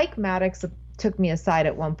 so Mike Maddox took me aside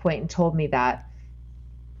at one point and told me that.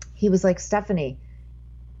 He was like, Stefanie,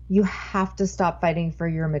 you have to stop fighting for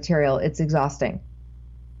your material. It's exhausting.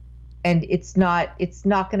 And it's not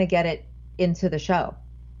going to get it into the show.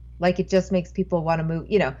 Like, it just makes people want to move,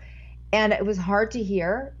 and it was hard to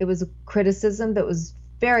hear. It was a criticism that was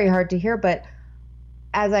very hard to hear. But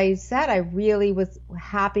as I said, I really was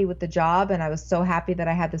happy with the job, and I was so happy that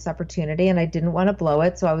I had this opportunity, and I didn't want to blow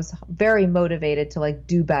it. So I was very motivated to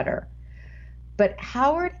do better. But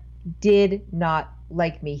Howard did not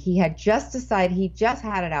like me. He had just decided, he just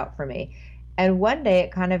had it out for me. And one day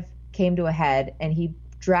it kind of came to a head, and he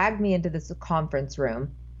dragged me into this conference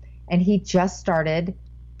room, and he just started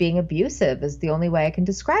being abusive is the only way I can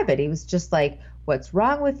describe it. He was just like, what's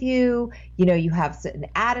wrong with you? You have an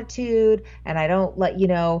attitude, and I don't let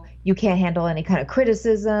you can't handle any kind of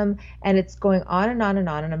criticism. And it's going on and on and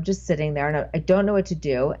on. And I'm just sitting there, and I don't know what to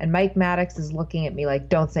do. And Mike Maddox is looking at me like,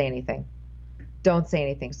 don't say anything. Don't say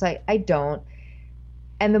anything. So I don't.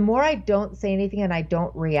 And the more I don't say anything and I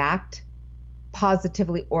don't react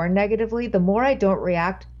positively or negatively, the more I don't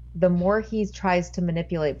react, the more he tries to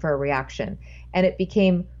manipulate for a reaction. And it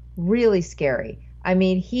became really scary. I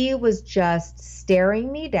mean, he was just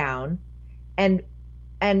staring me down. And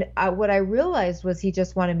what I realized was he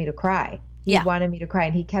just wanted me to cry. He wanted me to cry.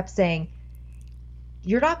 And he kept saying,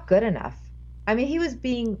 you're not good enough. I mean, he was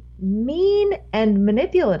being mean and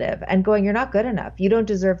manipulative and going, you're not good enough. You don't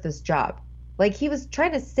deserve this job. Like, he was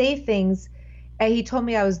trying to say things, and he told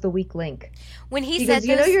me I was the weak link. When he said,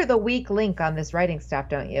 said you're the weak link on this writing staff,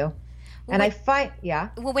 don't you? And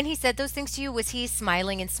Well, when he said those things to you, was he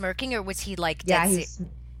smiling and smirking, or was he like?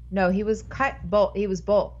 No, he was both. He was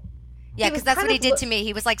both. Yeah, because that's what he did to me.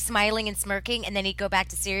 He was like smiling and smirking, and then he'd go back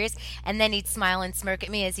to serious, and then he'd smile and smirk at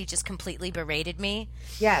me as he just completely berated me.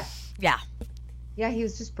 Yes. Yeah. Yeah, he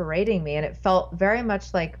was just berating me, and it felt very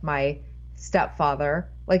much like my stepfather.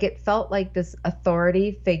 Like it felt like this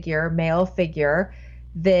authority figure, male figure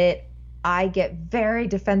that I get very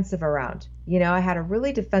defensive around. You know, I had a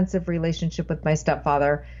really defensive relationship with my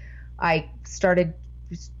stepfather. I started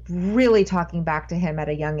really talking back to him at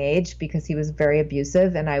a young age because he was very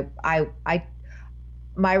abusive. And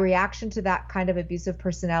my reaction to that kind of abusive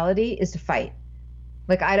personality is to fight.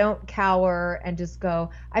 Like I don't cower and just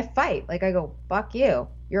go, I fight. Like I go, fuck you.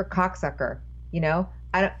 You're a cocksucker. You know,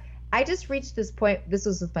 I just reached this point. This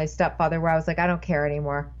was with my stepfather where I was like, I don't care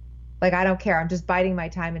anymore. Like, I don't care. I'm just biding my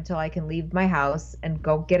time until I can leave my house and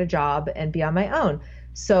go get a job and be on my own.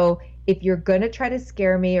 So if you're going to try to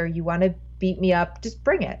scare me or you want to beat me up, just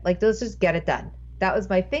bring it. Like, let's just get it done. That was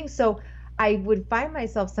my thing. So I would find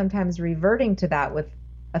myself sometimes reverting to that with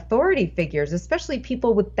authority figures, especially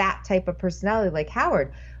people with that type of personality like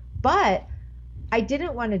Howard. But I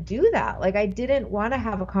didn't want to do that. Like, I didn't want to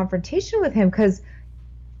have a confrontation with him because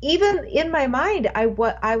even in my mind, I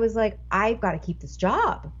was like, I've got to keep this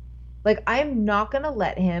job. Like, I'm not going to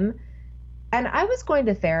let him. And I was going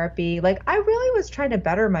to therapy. Like, I really was trying to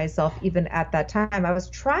better myself even at that time. I was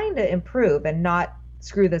trying to improve and not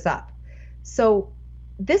screw this up. So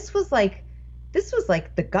this was like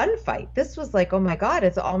the gunfight. This was like, oh my God,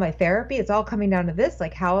 it's all my therapy. It's all coming down to this.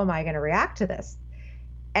 Like, how am I going to react to this?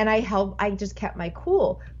 And I just kept my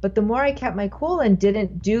cool. But the more I kept my cool and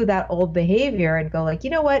didn't do that old behavior and go like, you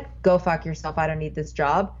know what, go fuck yourself. I don't need this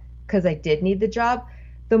job, because I did need the job.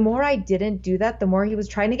 The more I didn't do that, the more he was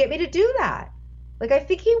trying to get me to do that. Like, I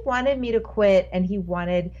think he wanted me to quit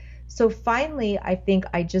and so finally, I think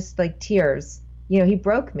I just like tears, you know, he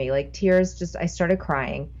broke me, like tears, just, I started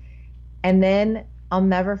crying. And then I'll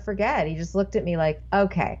never forget. He just looked at me like,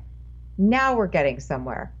 okay, now we're getting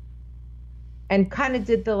somewhere. And kind of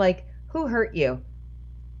did the like, who hurt you?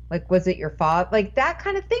 Like, was it your fault? Like that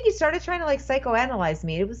kind of thing. He started trying to like psychoanalyze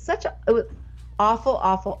me. It was awful,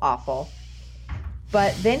 awful, awful.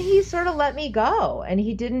 But then he sort of let me go and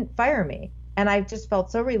he didn't fire me. And I just felt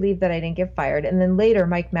so relieved that I didn't get fired. And then later,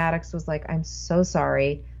 Mike Maddox was like, I'm so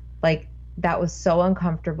sorry. Like, that was so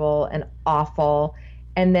uncomfortable and awful.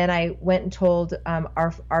 And then I went and told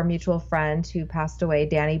our mutual friend who passed away,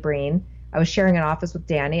 Danny Breen. I was sharing an office with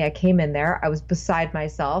Danny. I came in there. I was beside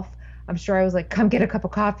myself. I'm sure I was like, come get a cup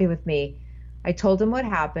of coffee with me. I told him what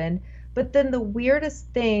happened. But then the weirdest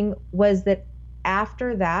thing was that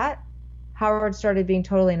after that, Howard started being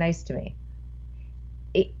totally nice to me.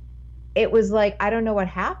 It was like, I don't know what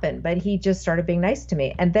happened, but he just started being nice to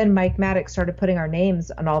me. And then Mike Maddox started putting our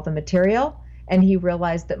names on all the material, and he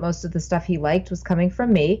realized that most of the stuff he liked was coming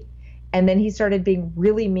from me. And then he started being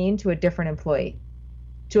really mean to a different employee,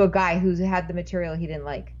 to a guy who had the material he didn't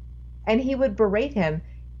like. And he would berate him.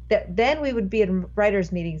 Then we would be in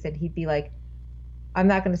writers' meetings, and he'd be like, I'm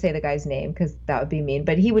not going to say the guy's name because that would be mean,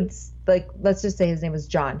 but he would, like, let's just say his name was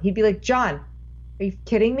John. He'd be like, John, are you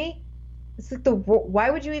kidding me? It's like, why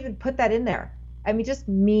would you even put that in there? I mean, just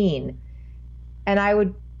mean. And I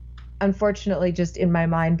would, unfortunately, just in my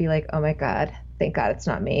mind be like, oh my God, thank God it's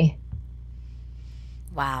not me.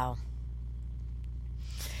 Wow.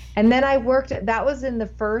 And then that was in the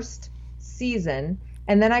first season.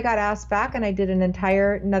 And then I got asked back and I did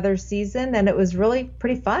another season, and it was really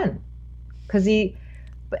pretty fun.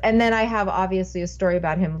 And then I have obviously a story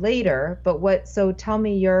about him later, so tell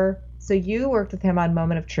me so you worked with him on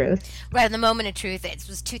Moment of Truth. Right, on the Moment of Truth. It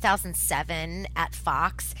was 2007 at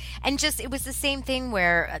Fox. And it was the same thing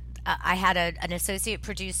where I had an associate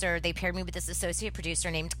producer. They paired me with this associate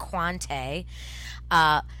producer named Quante,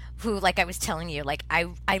 who, like I was telling you, like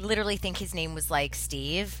I literally think his name was like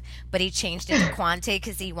Steve, but he changed it to Quante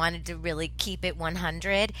because he wanted to really keep it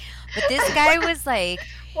 100. But this guy was like...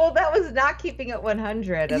 Well, that was not keeping it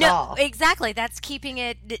 100 at all. No, exactly. That's keeping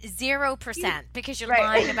it 0% because you're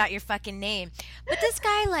lying about your fucking name. But this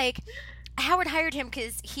guy, like... Howard hired him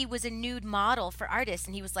because he was a nude model for artists,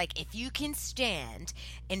 and he was like, if you can stand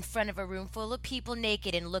in front of a room full of people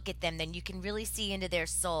naked and look at them, then you can really see into their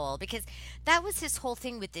soul. Because that was his whole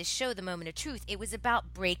thing with this show, The Moment of Truth. It was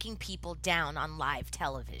about breaking people down on live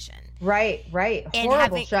television. Right.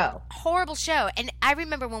 Horrible show. And I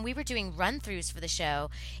remember when we were doing run-throughs for the show,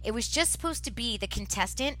 it was just supposed to be the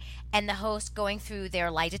contestant and the host going through their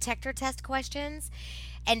lie detector test questions.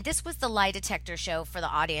 And this was the lie detector show for the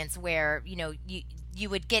audience where, you know, you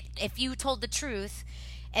would get, if you told the truth,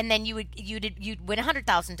 and then you'd win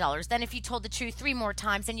 $100,000. Then if you told the truth 3 more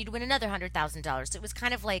times, then you'd win another $100,000. So it was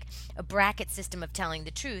kind of like a bracket system of telling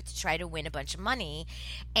the truth to try to win a bunch of money.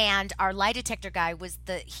 And our lie detector guy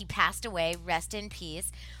he passed away, rest in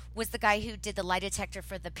peace, was the guy who did the lie detector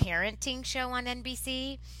for the parenting show on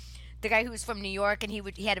NBC. The guy who was from New York, and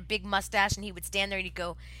he had a big mustache, and he would stand there and he'd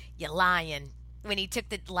go, "You lying. when he took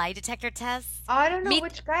the lie detector test. I don't know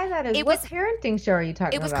which guy that is. What parenting show are you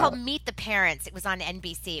talking about? It was called Meet the Parents. It was on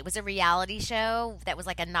NBC. It was a reality show that was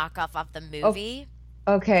like a knockoff of the movie.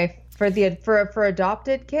 Okay, for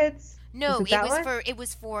adopted kids. No, it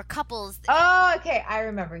was for couples. Oh, okay, I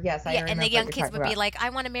remember. Yes, I remember. And the young kids would be like, "I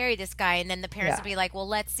want to marry this guy," and then the parents would be like, "Well,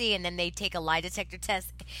 let's see," and then they take a lie detector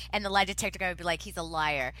test, and the lie detector guy would be like, "He's a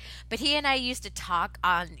liar." But he and I used to talk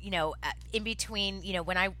on, in between,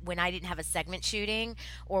 when I didn't have a segment shooting,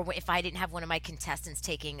 or if I didn't have one of my contestants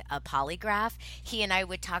taking a polygraph, he and I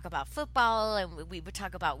would talk about football, and we would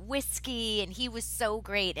talk about whiskey, and he was so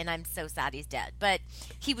great, and I'm so sad he's dead, but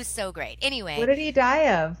he was so great. Anyway, what did he die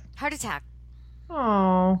of? Heart attack.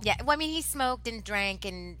 Oh. Yeah. Well, I mean, he smoked and drank,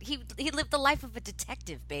 and he lived the life of a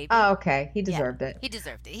detective, baby. Oh, okay. He deserved it. He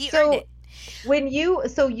deserved it. He earned it.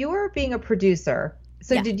 You were being a producer.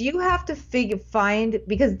 So did you have to find,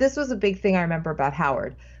 because this was a big thing I remember about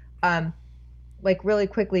Howard. Like really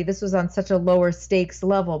quickly, this was on such a lower stakes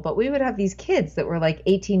level, but we would have these kids that were like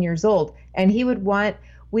 18 years old, and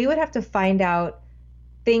we would have to find out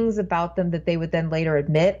things about them that they would then later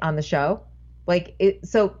admit on the show.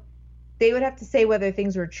 So they would have to say whether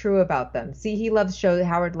things were true about them. See,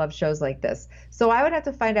 Howard loves shows like this. So I would have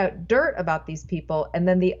to find out dirt about these people, and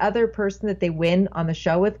then the other person that they win on the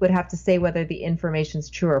show with would have to say whether the information's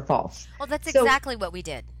true or false. Well, that's exactly what we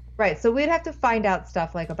did. Right. So we'd have to find out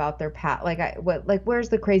stuff like about their past. Where's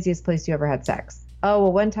the craziest place you ever had sex? Oh,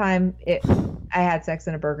 well, one time I had sex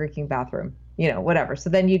in a Burger King bathroom, whatever.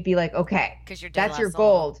 So then you'd be like, okay, that's your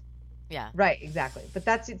gold. Yeah. Right. Exactly. But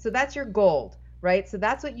that's your gold. Right. So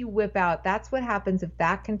that's what you whip out. That's what happens if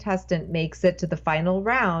that contestant makes it to the final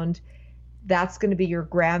round. That's going to be your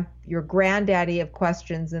granddaddy of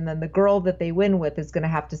questions. And then the girl that they win with is going to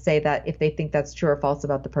have to say that if they think that's true or false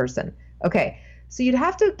about the person. Okay. So you'd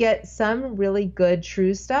have to get some really good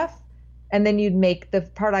true stuff. And then you'd the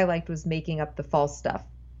part I liked was making up the false stuff,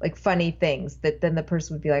 like funny things that then the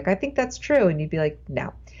person would be like, I think that's true. And you'd be like,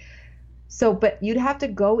 no. So, but you'd have to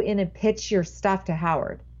go in and pitch your stuff to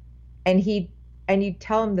Howard, and you'd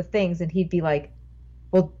tell him the things, and he'd be like,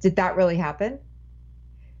 well, did that really happen?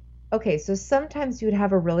 Okay, so sometimes you'd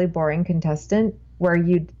have a really boring contestant where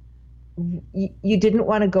you didn't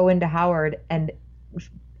want to go into Howard and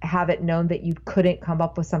have it known that you couldn't come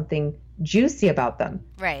up with something juicy about them.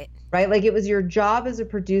 Right. Right? Like it was your job as a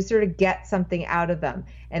producer to get something out of them.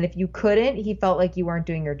 And if you couldn't, he felt like you weren't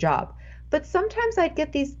doing your job. But sometimes I'd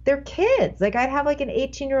get they're kids. Like I'd have like an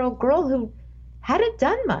 18-year-old girl who hadn't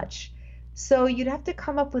done much. So you'd have to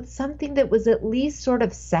come up with something that was at least sort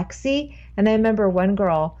of sexy. And I remember one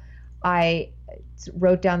girl, I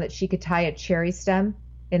wrote down that she could tie a cherry stem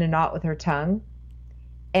in a knot with her tongue.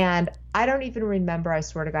 And I don't even remember, I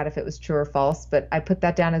swear to God, if it was true or false, but I put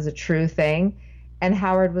that down as a true thing. And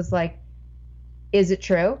Howard was like, is it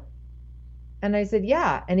true? And I said,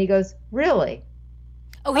 yeah. And he goes, really?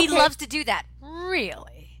 Oh, he loves to do that.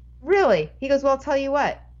 Really? Really? He goes, well, I'll tell you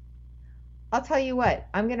what.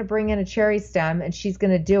 I'm going to bring in a cherry stem and she's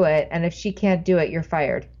going to do it. And if she can't do it, you're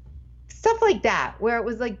fired. Stuff like that, where it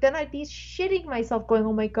was like, then I'd be shitting myself going,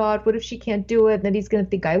 oh my God, what if she can't do it? And then he's going to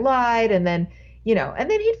think I lied. And then, and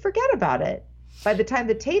then he'd forget about it by the time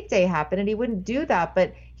the tape day happened, and he wouldn't do that.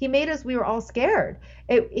 But he made us, we were all scared.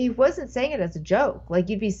 He wasn't saying it as a joke. Like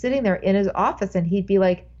you'd be sitting there in his office and he'd be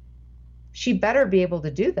like, she better be able to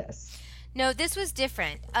do this. No, this was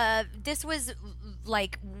different. This was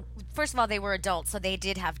like, first of all, they were adults, so they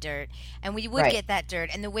did have dirt, and we would get that dirt.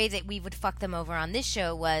 And the way that we would fuck them over on this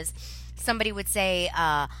show was, somebody would say,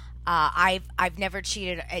 "I've never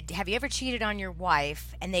cheated. Have you ever cheated on your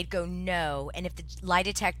wife?" And they'd go, "No." And if the lie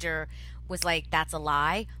detector was like, "That's a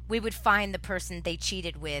lie," we would find the person they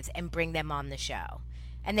cheated with and bring them on the show.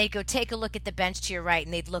 And they'd go, take a look at the bench to your right,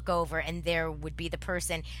 and they'd look over, and there would be the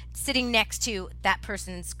person sitting next to that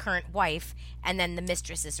person's current wife, and then the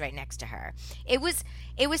mistress is right next to her. It was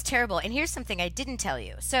terrible. And here's something I didn't tell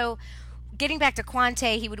you. So getting back to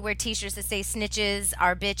Quante, he would wear T-shirts that say snitches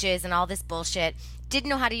are bitches and all this bullshit. Didn't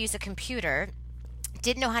know how to use a computer.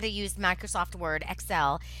 Didn't know how to use Microsoft Word,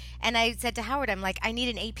 Excel. And I said to Howard, I'm like, I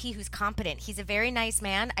need an AP who's competent. He's a very nice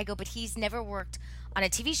man. I go, but he's never worked on a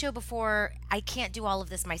TV show before. I can't do all of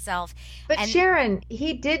this myself. But Sharon,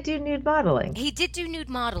 he did do nude modeling. He did do nude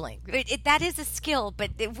modeling. That is a skill,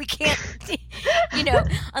 but we can't,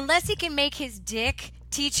 unless he can make his dick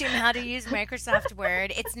teach him how to use Microsoft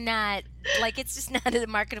Word, it's just not a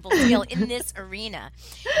marketable skill in this arena.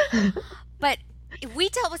 But we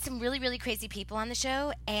dealt with some really, really crazy people on the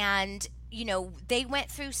show, and they went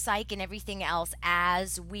through psych and everything else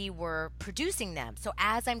as we were producing them. So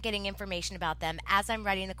as I'm getting information about them, as I'm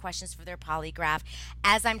writing the questions for their polygraph,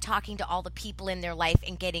 as I'm talking to all the people in their life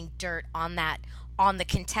and getting dirt on the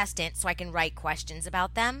contestant so I can write questions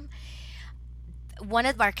about them, one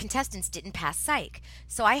of our contestants didn't pass psych.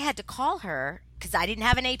 So I had to call her because I didn't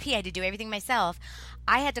have an AP. I had to do everything myself.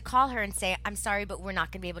 I had to call her and say, I'm sorry, but we're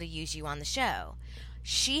not going to be able to use you on the show.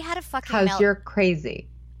 She had a fucking Because you're crazy.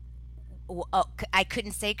 Oh, I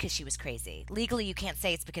couldn't say because she was crazy. Legally, you can't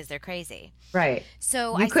say it's because they're crazy. Right.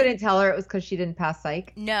 So you couldn't tell her it was because she didn't pass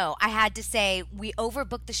psych? No, I had to say, we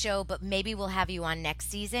overbooked the show, but maybe we'll have you on next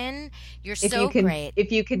season. You're great. If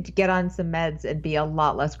you could get on some meds and be a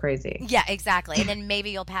lot less crazy. Yeah, exactly. And then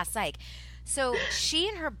maybe you'll pass psych. So she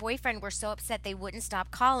and her boyfriend were so upset they wouldn't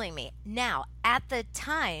stop calling me. Now, at the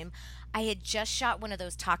time, I had just shot one of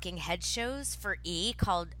those talking head shows for E!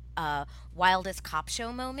 Called Wildest Cop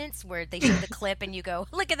Show Moments, where they show the clip and you go,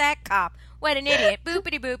 look at that cop, what an idiot,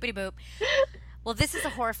 boopity boopity boop. Well, this is a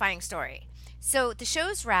horrifying story. So the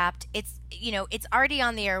show's wrapped, it's already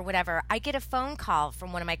on the air or whatever. I get a phone call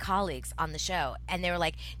from one of my colleagues on the show, and they were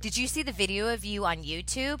like, did you see the video of you on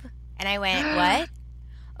YouTube? And I went, what?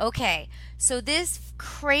 Okay, so this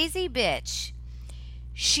crazy bitch,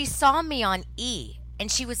 she saw me on E!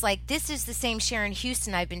 And she was like, this is the same Sharon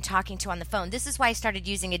Houston I've been talking to on the phone. This is why I started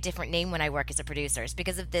using a different name when I work as a producer, is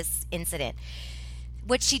because of this incident.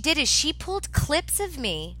 What she did is she pulled clips of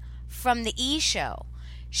me from the E! Show.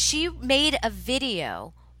 She made a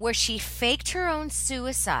video where she faked her own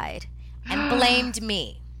suicide and blamed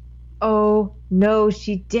me. Oh, no,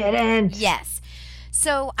 she didn't. Yes.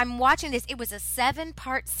 So I'm watching this. It was a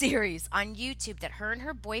 7-part series on YouTube that her and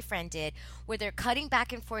her boyfriend did, where they're cutting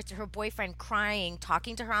back and forth to her boyfriend crying,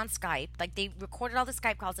 talking to her on Skype. Like, they recorded all the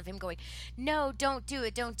Skype calls of him going, no, don't do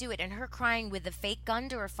it, and her crying with a fake gun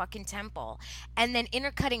to her fucking temple. And then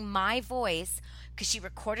intercutting my voice, because she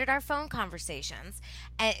recorded our phone conversations,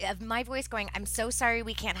 of my voice going, I'm so sorry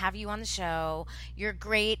we can't have you on the show. You're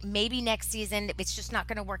great. Maybe next season. It's just not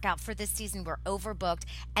going to work out for this season. We're overbooked.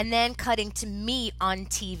 And then cutting to me on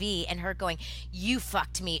TV and her going, you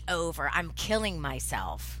fucked me over. I'm killing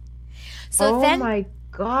myself. So oh my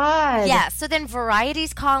God. Yeah. So then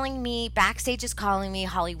Variety's calling me, Backstage is calling me,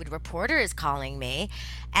 Hollywood Reporter is calling me.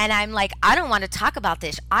 And I'm like, I don't want to talk about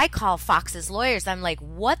this. I call Fox's lawyers. I'm like,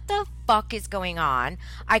 what the fuck is going on?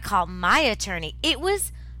 I call my attorney. It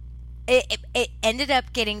ended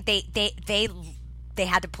up getting, they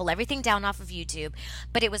had to pull everything down off of YouTube,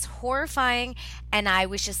 but it was horrifying. And I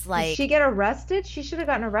was just like, did she get arrested? She should have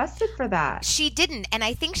gotten arrested for that. She didn't. And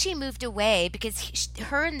I think she moved away because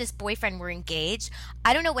her and this boyfriend were engaged.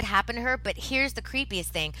 I don't know what happened to her, but here's the creepiest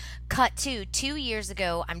thing. Cut to 2 years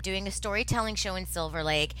ago, I'm doing a storytelling show in Silver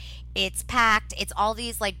Lake. It's packed. It's all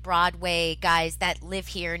these like Broadway guys that live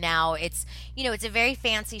here now. It's a very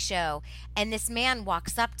fancy show. And this man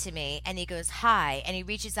walks up to me and he goes, hi. And he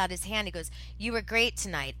reaches out his hand. He goes, you were great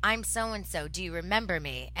tonight. I'm so-and-so. Do you remember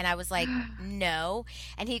me? And I was like, no.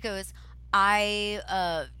 And he goes,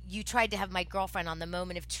 you tried to have my girlfriend on the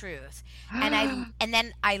Moment of Truth. And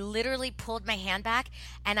then I literally pulled my hand back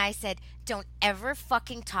and I said, don't ever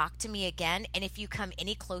fucking talk to me again. And if you come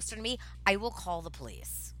any closer to me, I will call the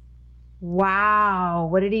police. Wow.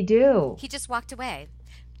 What did he do? He just walked away.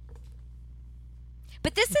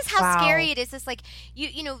 But this is how scary it is. It's like,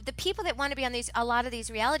 the people that want to be on a lot of these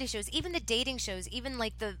reality shows, even the dating shows, even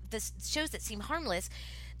like the shows that seem harmless,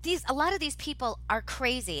 a lot of these people are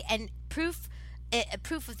crazy. And proof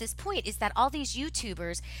of this point is that all these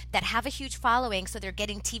YouTubers that have a huge following, so they're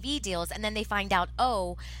getting TV deals, and then they find out,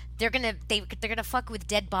 they're gonna fuck with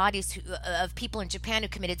dead bodies of people in Japan who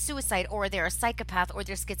committed suicide, or they're a psychopath, or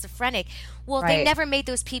they're schizophrenic. Well, They never made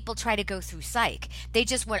those people try to go through psych. They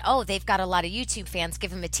just went, they've got a lot of YouTube fans,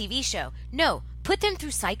 give them a TV show. No, put them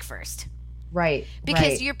through psych first. Right.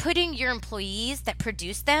 Because you're putting your employees that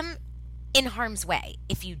produce them in harm's way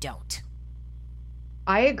if you don't.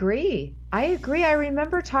 I agree. I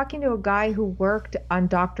remember talking to a guy who worked on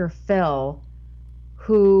Dr. Phil,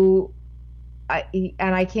 and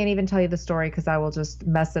I can't even tell you the story because I will just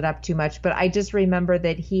mess it up too much. But I just remember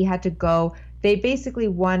that he had to go. They basically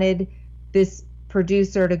wanted this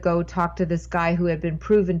producer to go talk to this guy who had been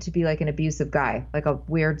proven to be like an abusive guy, like a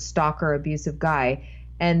weird stalker abusive guy.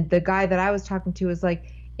 And the guy that I was talking to was like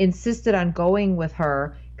insisted on going with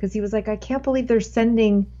her because he was like, I can't believe they're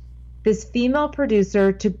sending this female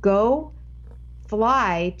producer to go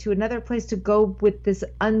fly to another place to go with this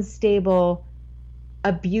unstable,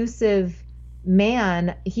 abusive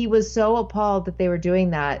man. He was so appalled that they were doing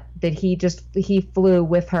that he flew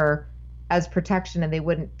with her as protection and they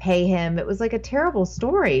wouldn't pay him. It was like a terrible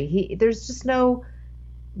story. There's just no,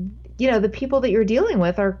 the people that you're dealing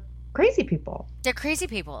with are crazy people. They're crazy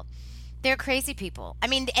people. They're crazy people. I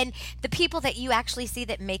mean, and the people that you actually see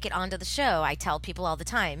that make it onto the show, I tell people all the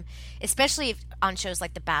time, especially on shows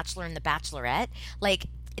like The Bachelor and The Bachelorette, like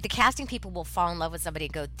the casting people will fall in love with somebody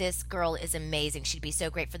and go, this girl is amazing. She'd be so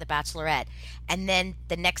great for The Bachelorette. And then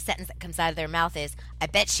the next sentence that comes out of their mouth is, I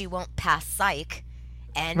bet she won't pass psych.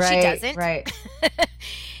 And she doesn't. Right.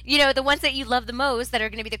 The ones that you love the most that are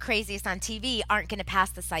going to be the craziest on TV aren't going to pass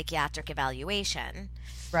the psychiatric evaluation.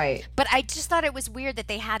 Right. But I just thought it was weird that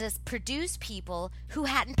they had us produce people who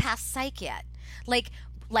hadn't passed psych yet. Like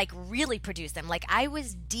really produce them. Like I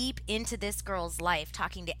was deep into this girl's life,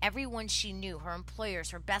 talking to everyone she knew, her employers,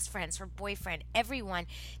 her best friends, her boyfriend, everyone,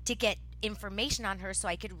 to get information on her so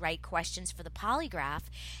I could write questions for the polygraph.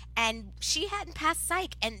 And she hadn't passed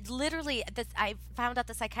psych. And literally, I found out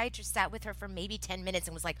the psychiatrist sat with her for maybe 10 minutes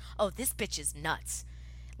and was like, oh, this bitch is nuts.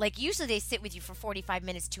 Like usually they sit with you for 45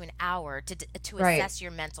 minutes to an hour to assess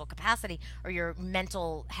your mental capacity or your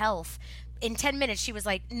mental health. In 10 minutes, she was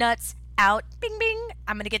like, nuts, out, bing, bing.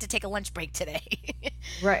 I'm going to get to take a lunch break today.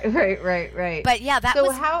 Right. But yeah,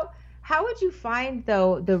 so how would you find,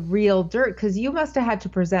 though, the real dirt? Because you must have had to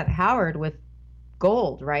present Howard with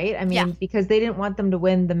gold, right? I mean, because they didn't want them to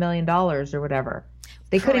win the $1 million or whatever.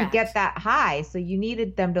 They couldn't get that high, so you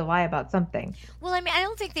needed them to lie about something. Well, I mean, I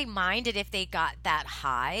don't think they minded if they got that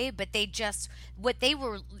high, but they just,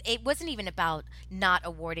 it wasn't even about not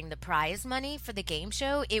awarding the prize money for the game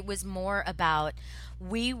show. It was more about,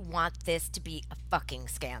 we want this to be a fucking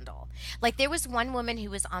scandal. Like, there was one woman who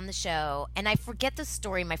was on the show, and I forget the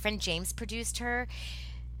story. My friend James produced her.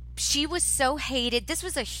 She was so hated. This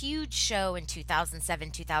was a huge show in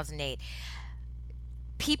 2007, 2008.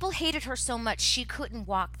 People hated her so much she couldn't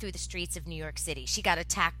walk through the streets of New York City. She got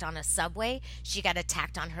attacked on a subway. She got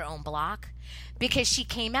attacked on her own block because she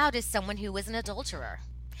came out as someone who was an adulterer.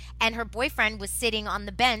 And her boyfriend was sitting on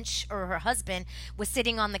the bench, or her husband was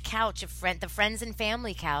sitting on the couch, the friends and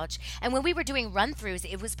family couch. And when we were doing run-throughs,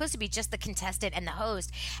 it was supposed to be just the contestant and the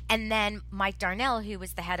host. And then Mike Darnell, who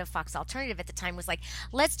was the head of Fox Alternative at the time, was like,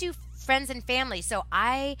 let's do friends and family. So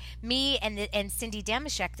me and Cindy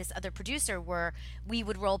Damashek, this other producer, we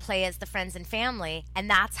would role play as the friends and family. And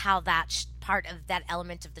that's how that part of that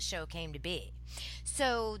element of the show came to be.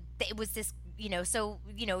 So it was this,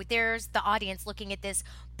 there's the audience looking at this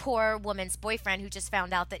poor woman's boyfriend who just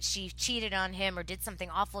found out that she cheated on him or did something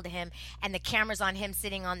awful to him, and the camera's on him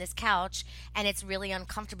sitting on this couch, and it's really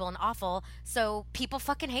uncomfortable and awful. So people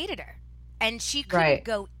fucking hated her, and she couldn't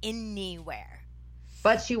go anywhere.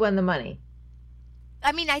 But she won the money.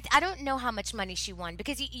 I mean, I don't know how much money she won,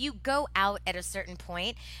 because you go out at a certain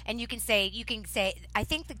point and you can say, I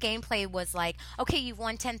think the gameplay was like, okay, you've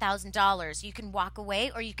won $10,000. You can walk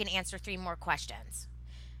away or you can answer 3 more questions.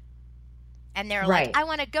 And they're like, I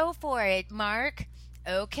want to go for it, Mark.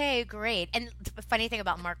 Okay, great. And the funny thing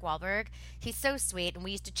about Mark Wahlberg, he's so sweet, and we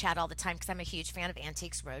used to chat all the time because I'm a huge fan of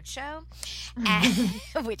Antiques Roadshow,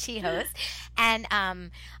 which he hosts. And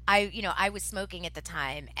I was smoking at the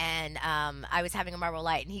time, and I was having a Marlboro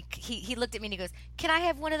Light, and he looked at me and he goes, "Can I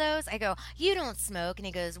have one of those?" I go, "You don't smoke." And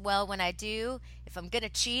he goes, "Well, when I do, if I'm gonna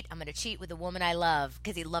cheat, I'm gonna cheat with a woman I love,"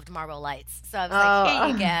 because he loved Marlboro Lights. So I was like, "Here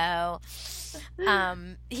you go."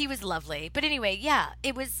 He was lovely, but anyway, yeah,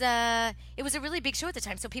 it was a really big show at the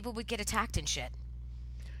time, so people would get attacked and shit.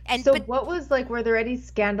 And so what was, like, were there any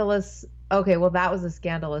scandalous, okay, well, that was a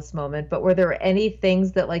scandalous moment, but were there any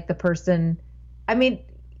things that, like, the person, I mean,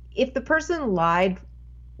 if the person lied,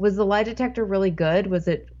 was the lie detector really good?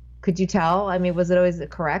 Could you tell? I mean, was it always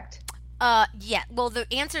correct? Yeah. Well, the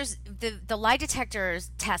answers, the lie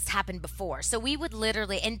detectors tests happened before. So we would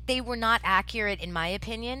literally, and they were not accurate in my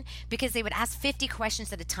opinion, because they would ask 50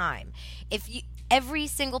 questions at a time. Every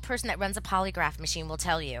single person that runs a polygraph machine will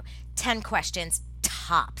tell you 10 questions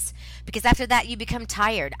tops, because after that you become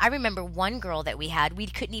tired. I remember one girl that we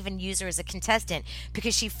couldn't even use her as a contestant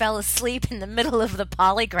because she fell asleep in the middle of the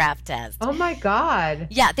polygraph test. Oh my God.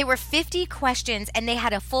 Yeah, there were 50 questions, and they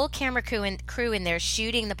had a full camera crew in there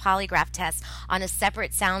shooting the polygraph test on a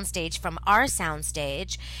separate soundstage from our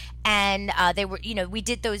soundstage. And they were, we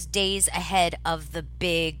did those days ahead of the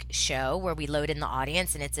big show where we load in the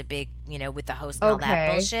audience, and it's a big with the host and all that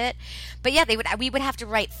Okay. bullshit. But yeah, we would have to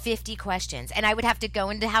write 50 questions, and I would have to go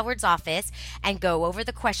into Howard's office and go over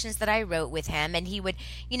the questions that I wrote with him, and he would,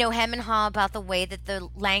 hem and haw about the way that the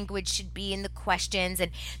language should be in the questions,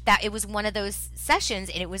 and that it was one of those sessions,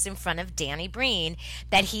 and it was in front of Danny Breen,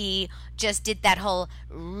 that he just did that whole,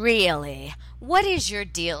 really, what is your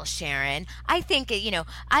deal, Sharon? I think,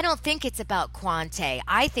 I don't think it's about Quante.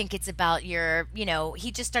 I think it's about your,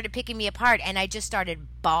 he just started picking me apart, and I just started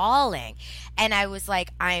bawling. And I was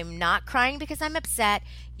like, I'm not crying because I'm upset.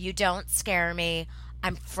 You don't scare me.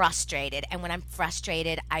 I'm frustrated. And when I'm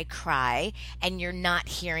frustrated, I cry, and you're not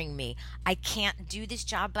hearing me. I can't do this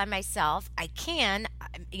job by myself. I can,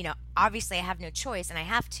 obviously I have no choice and I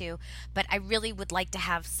have to, but I really would like to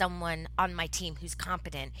have someone on my team who's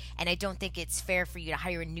competent. And I don't think it's fair for you to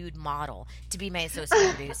hire a nude model to be my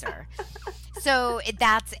associate producer. So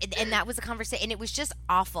that was a conversation, and it was just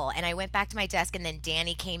awful. And I went back to my desk, and then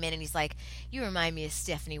Danny came in and he's like, you remind me of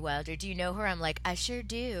Stefanie Wilder. Do you know her? I'm like, I sure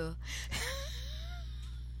do.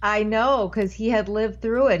 I know, because he had lived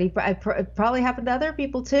through it. It probably happened to other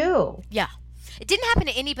people too. Yeah. It didn't happen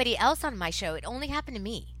to anybody else on my show. It only happened to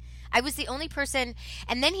me. I was the only person.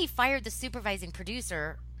 And then he fired the supervising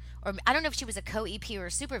producer, or I don't know if she was a co-EP or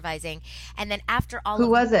supervising. And then after all Who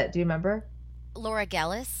was it? Do you remember? Laura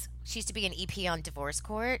Gellis. She used to be an EP on Divorce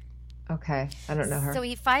Court. Okay. I don't know her. So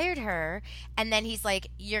he fired her, and then he's like,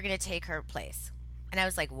 you're going to take her place. And I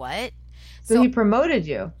was like, what? So he promoted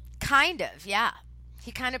you. Kind of, yeah.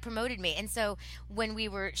 He kind of promoted me. And so when we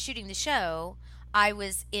were shooting the show, I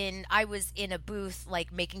was in a booth,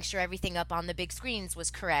 like making sure everything up on the big screens was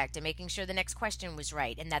correct, and making sure the next question was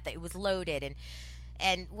right, and that it was loaded,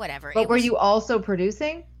 and whatever. But were you also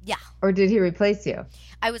producing? Yeah. Or did he replace you?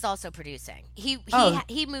 I was also producing. He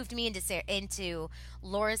moved me into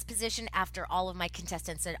Laura's position after all of my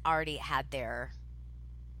contestants had already had their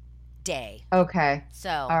day. Okay. So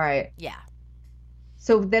all right. Yeah.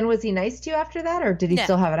 So then was he nice to you after that, or did he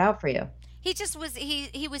still have it out for you? He just was,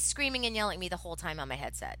 he was screaming and yelling at me the whole time on my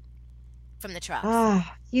headset from the trucks.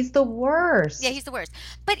 Ah, he's the worst. Yeah, he's the worst.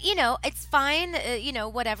 But, it's fine.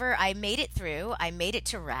 Whatever. I made it through. I made it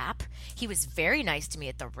to rap. He was very nice to me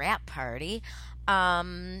at the rap party. But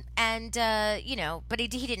he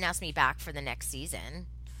didn't ask me back for the next season,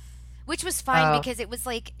 which was fine because it was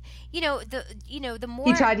like, the more.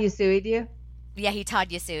 He Todd Yasui'd you? Yeah, he Todd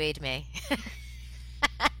Yasui'd me.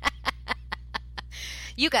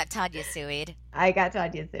 You got Todd Yasui'd. I got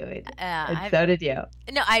Todd Yasui'd. And so did you.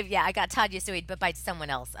 No, I got Todd Yasui'd, but by someone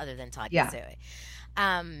else other than Todd Yasui'd.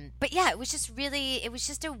 But yeah, it was just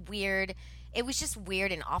weird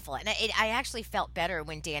and awful. And I actually felt better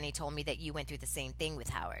when Danny told me that you went through the same thing with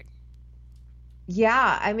Howard.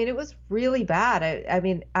 Yeah, I mean, it was really bad. I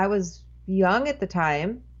mean, I was young at the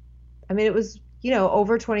time. I mean, it was,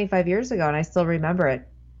 over 25 years ago, and I still remember it.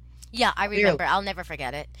 Yeah, I remember. I'll never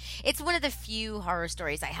forget it. It's one of the few horror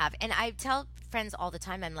stories I have. And I tell friends all the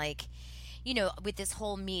time, I'm like, with this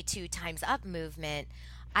whole Me Too Time's Up movement,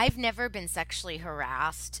 I've never been sexually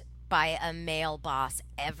harassed by a male boss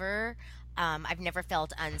ever. I've never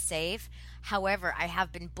felt unsafe. However, I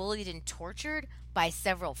have been bullied and tortured by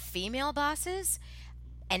several female bosses,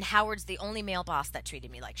 and Howard's the only male boss that treated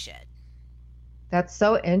me like shit. That's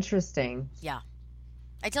so interesting. Yeah.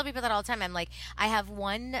 I tell people that all the time. I'm like, I have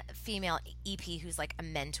one female EP who's like a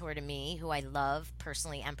mentor to me, who I love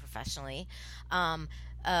personally and professionally.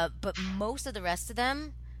 But most of the rest of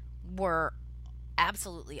them were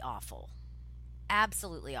absolutely awful.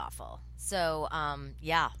 Absolutely awful. So,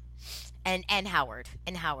 yeah. And Howard.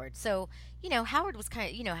 So, Howard was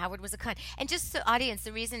Howard was a cunt. And just so audience,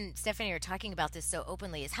 the reason Stefanie and I are talking about this so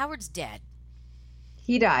openly is Howard's dead.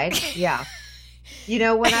 He died. Yeah.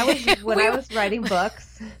 When I was writing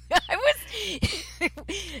books,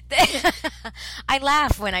 I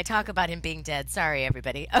laugh when I talk about him being dead. Sorry,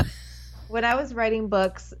 everybody. When I was writing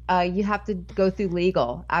books, you have to go through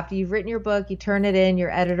legal. After you've written your book, you turn it in, your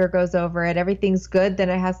editor goes over it, everything's good, then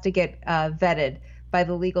it has to get vetted by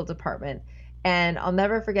the legal department. And I'll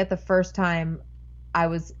never forget the first time I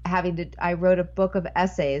wrote a book of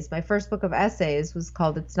essays. My first book of essays was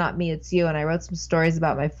called It's Not Me, It's You. And I wrote some stories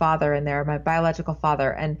about my father in there, my biological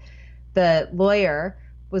father. And the lawyer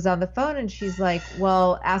was on the phone, and she's like,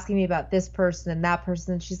 well, asking me about this person and that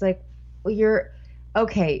person. And she's like, well,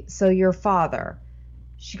 so your father.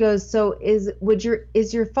 She goes, so is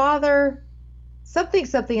your father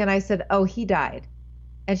something? And I said, oh, he died.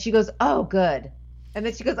 And she goes, oh, good. And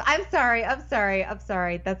then she goes, I'm sorry.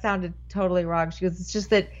 That sounded totally wrong. She goes, it's just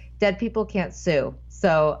that dead people can't sue.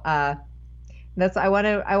 So I want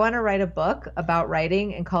to write a book about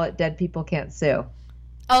writing and call it Dead People Can't Sue.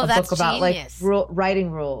 Oh, a that's book about genius. like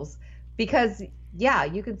writing rules. because yeah,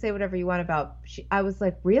 you can say whatever you want about. I was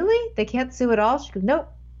like, really? They can't sue at all? She goes,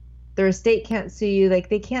 nope. Their estate can't sue you. Like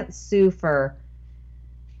they can't sue for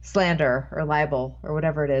slander or libel or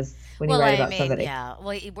whatever it is when you Well, write I about mean, somebody. yeah.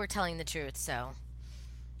 Well, we're telling the truth, so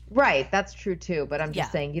Right, that's true too. But I'm just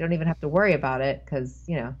yeah. saying you don't even have to worry about it because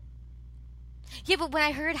Yeah, but when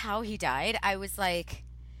I heard how he died, I was like,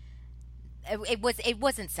 it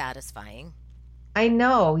wasn't satisfying. I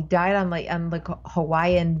know he died on like a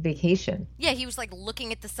Hawaiian vacation. Yeah, he was like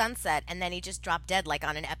looking at the sunset, and then he just dropped dead, like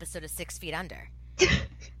on an episode of 6 Feet Under.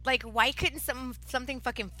 Like, why couldn't something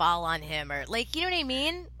fucking fall on him, or like, you know what I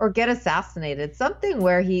mean? Or get assassinated. Something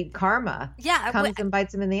where karma Yeah, comes and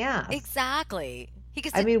bites him in the ass. exactly. He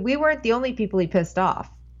gets I mean, we weren't the only people he pissed off.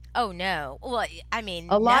 oh no. Well, I mean,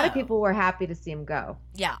 A lot of no. people were happy to see him go.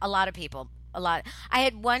 Yeah, a lot of people. A lot. I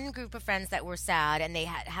had one group of friends that were sad, and they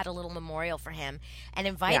had a little memorial for him, and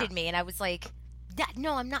Yeah. invited me, and I was like,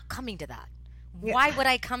 no, I'm not coming to that. Yeah. Why would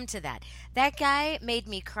I come to that? That guy made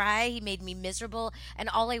me cry. He made me miserable, and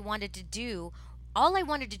all I wanted to do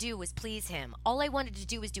was please him. All I wanted to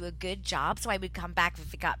do was do a good job so I would come back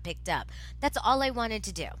if it got picked up. That's all I wanted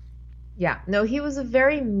to do. Yeah. No, he was a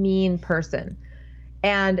very mean person.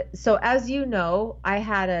 And so, as you know, I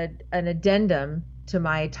had an addendum to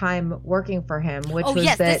my time working for him, which Oh, was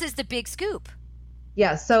yes, that, this is the big scoop.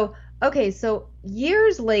 yeah. So, okay. So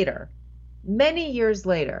years later, many years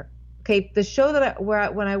later, okay, the show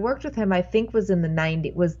when I worked with him, I think was in the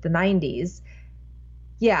 90s.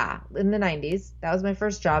 Yeah, in the 90s. That was my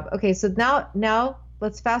first job. Okay. So now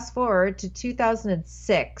let's fast forward to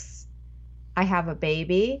 2006. I have a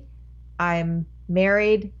baby. I'm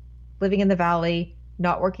married, living in the Valley,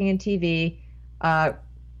 not working in TV.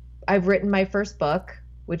 I've written my first book,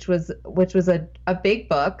 which was a big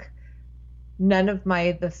book. None of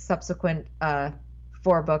the subsequent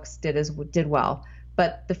 4 books did well,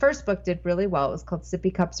 but the first book did really well. It was called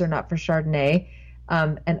Sippy Cups Are Not for Chardonnay,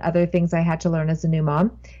 and other things I had to learn as a new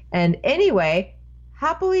mom. And anyway,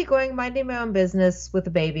 happily going minding my own business with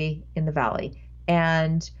a baby in the Valley,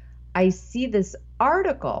 and I see this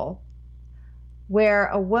article where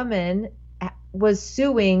a woman was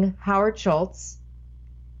suing Howard Schultz.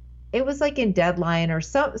 It was like in Deadline or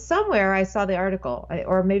somewhere I saw the article,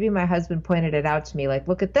 or maybe my husband pointed it out to me, like,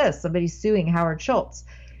 look at this, somebody's suing Howard Schultz.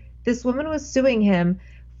 This woman was suing him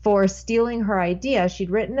for stealing her idea.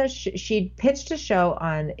 She'd pitched a show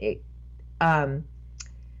on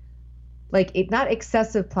not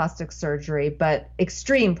excessive plastic surgery, but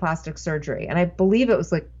extreme plastic surgery. And I believe it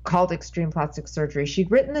was like called Extreme Plastic Surgery. She'd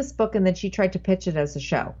written this book and then she tried to pitch it as a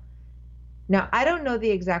show. Now, I don't know the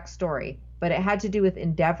exact story, but it had to do with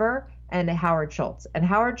Endeavor and Howard Schultz. And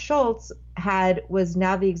Howard Schultz was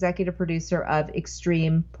now the executive producer of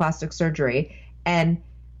Extreme Plastic Surgery. And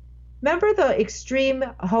remember the Extreme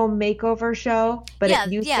Home Makeover show? But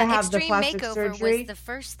it used to have Extreme the plastic Makeover surgery. was the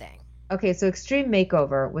first thing. Okay, so Extreme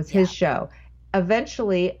Makeover was his show.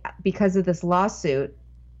 Eventually, because of this lawsuit,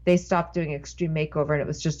 they stopped doing Extreme Makeover and it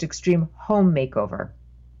was just Extreme Home Makeover.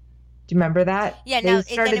 Do you remember that? Yeah, they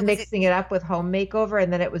started mixing it up with Home Makeover,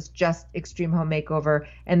 and then it was just Extreme Home Makeover,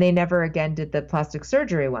 and they never again did the plastic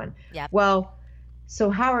surgery one. Yeah. Well, so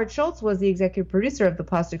Howard Schultz was the executive producer of the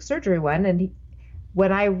plastic surgery one, and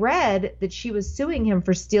when I read that she was suing him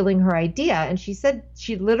for stealing her idea, and she said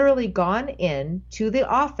she'd literally gone in to the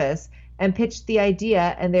office and pitched the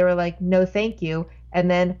idea, and they were like, no, thank you.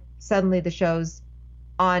 And then suddenly the show's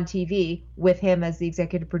on TV with him as the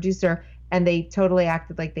executive producer, and they totally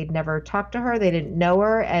acted like they'd never talked to her. They didn't know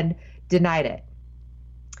her and denied it.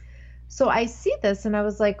 So I see this and I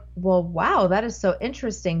was like, well, wow, that is so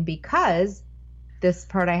interesting, because this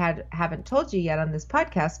part I haven't told you yet on this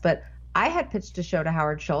podcast, but I had pitched a show to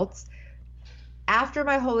Howard Schultz after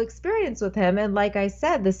my whole experience with him. And like I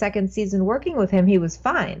said, the second season working with him, he was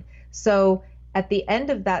fine. So at the end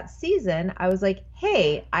of that season, I was like,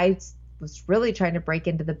 hey, I was really trying to break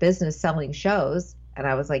into the business selling shows. And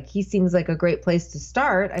I was like, he seems like a great place to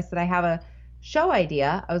start. I said, I have a show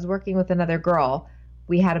idea. I was working with another girl.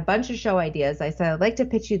 We had a bunch of show ideas. I said, I'd like to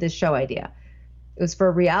pitch you this show idea. It was for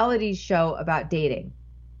a reality show about dating,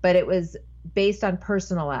 but it was based on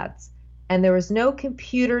personal ads. And there was no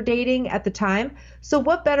computer dating at the time. So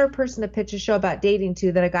what better person to pitch a show about dating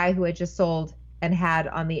to than a guy who had just sold and had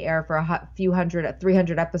on the air for a few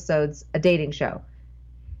 300 episodes, a dating show.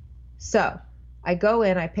 So I go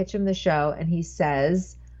in, I pitch him the show, and he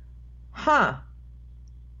says,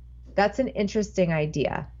 that's an interesting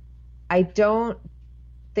idea. I don't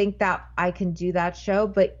think that I can do that show,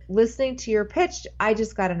 but listening to your pitch, I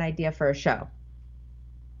just got an idea for a show.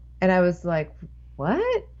 And I was like,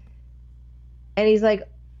 what? And he's like,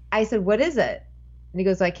 I said, what is it? And he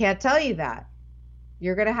goes, I can't tell you that.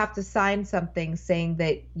 You're going to have to sign something saying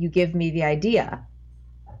that you give me the idea.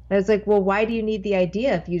 And I was like, well, why do you need the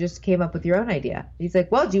idea if you just came up with your own idea? He's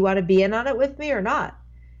like, well, do you want to be in on it with me or not?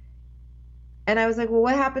 And I was like, well,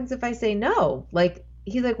 what happens if I say no? Like,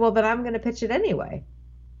 he's like, well, then I'm going to pitch it anyway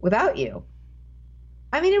without you.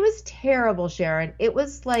 I mean, it was terrible, Sharon. It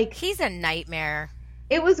was like... He's a nightmare.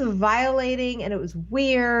 It was violating and it was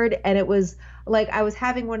weird. And it was like I was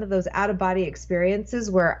having one of those out-of-body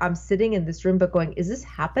experiences where I'm sitting in this room but going, is this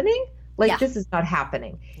happening? Like, this is not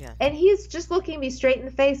happening. Yeah. And he's just looking me straight in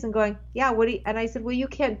the face and going, yeah, what do you... And I said, well, you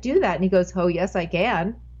can't do that. And he goes, oh, yes, I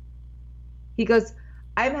can. He goes,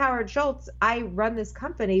 I'm Howard Schultz. I run this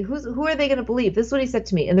company. Who are they going to believe? This is what he said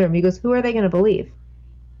to me in the room. He goes, who are they going to believe?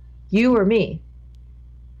 You or me?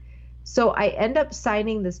 So I end up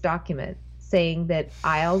signing this document saying that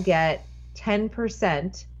I'll get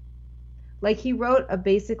 10%. Like, he wrote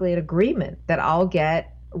basically an agreement that I'll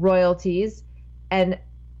get royalties. And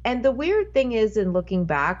the weird thing is, in looking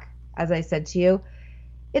back, as I said to you,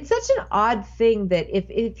 it's such an odd thing that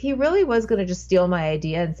if he really was going to just steal my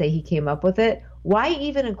idea and say he came up with it, why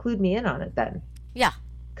even include me in on it then? Yeah.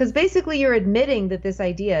 Because basically you're admitting that this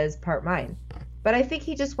idea is part mine. But I think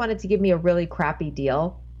he just wanted to give me a really crappy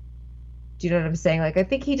deal. Do you know what I'm saying? Like, I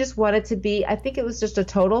think he just wanted to be, I think it was just a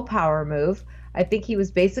total power move. I think he was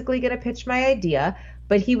basically going to pitch my idea,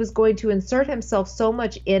 but he was going to insert himself so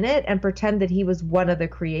much in it and pretend that he was one of the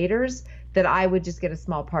creators that I would just get a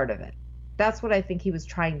small part of it. That's what I think he was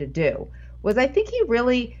trying to do. I think he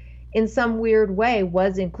really, in some weird way,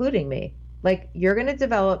 was including me. Like, you're going to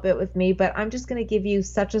develop it with me, but I'm just going to give you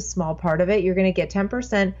such a small part of it. You're going to get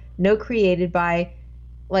 10%, no created by,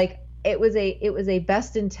 like, it was a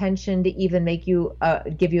best intention to even make you,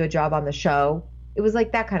 give you a job on the show. It was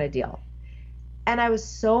like that kind of deal. And I was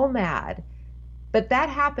so mad. But that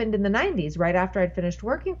happened in the 90s, right after I'd finished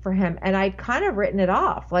working for him. And I'd kind of written it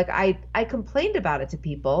off. Like, I complained about it to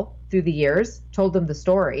people through the years, told them the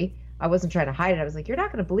story. I wasn't trying to hide it. I was like, you're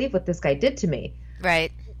not going to believe what this guy did to me.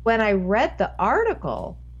 Right. When I read the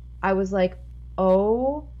article, I was like,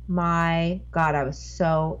 oh my God, I was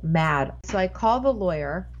so mad. So I called the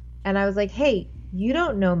lawyer and I was like, hey, you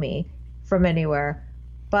don't know me from anywhere,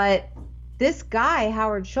 but this guy,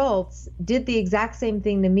 Howard Schultz, did the exact same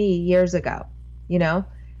thing to me years ago. You know,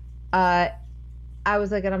 I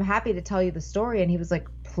was like, and I'm happy to tell you the story. And he was like,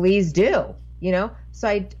 please do, you know?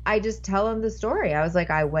 So I just tell him the story. I was like,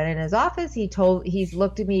 I went in his office. He's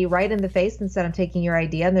looked at me right in the face and said, I'm taking your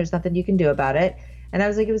idea and there's nothing you can do about it. And I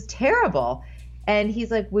was like, it was terrible. And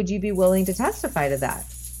he's like, would you be willing to testify to that?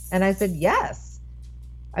 And I said, yes.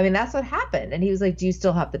 I mean, that's what happened. And he was like, do you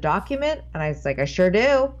still have the document? And I was like, I sure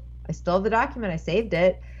do. I still have the document. I saved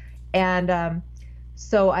it. And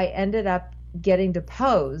so I ended up getting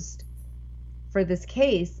deposed for this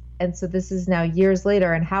case. And so this is now years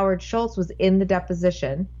later, and Howard Schultz was in the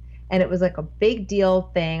deposition, and it was like a big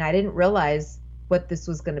deal thing. I didn't realize what this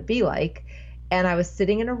was going to be like. And I was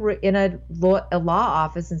sitting in a law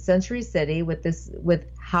office in Century City with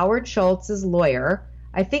Howard Schultz's lawyer.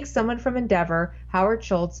 I think someone from Endeavor, Howard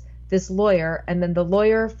Schultz, this lawyer, and then the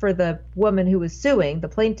lawyer for the woman who was suing, the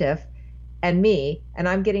plaintiff, and me. And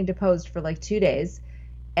I'm getting deposed for like 2 days.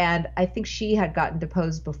 And I think she had gotten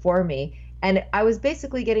deposed before me. And I was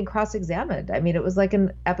basically getting cross-examined. I mean, it was like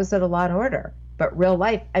an episode of Law and Order, but real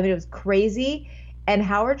life. I mean, it was crazy. And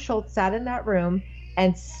Howard Schultz sat in that room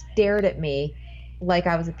and stared at me like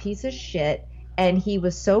I was a piece of shit. And he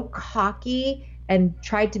was so cocky and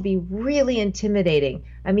tried to be really intimidating.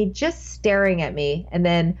 I mean, just staring at me. And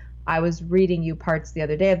then I was reading you parts the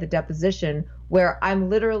other day of the deposition where I'm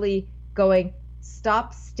literally going,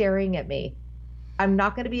 stop staring at me. I'm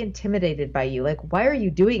not going to be intimidated by you. Like, why are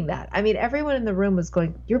you doing that? I mean, everyone in the room was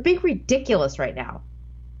going, you're being ridiculous right now.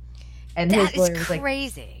 And his lawyer was like,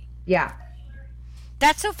 crazy. Yeah.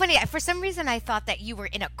 That's so funny. For some reason, I thought that you were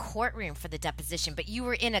in a courtroom for the deposition, but you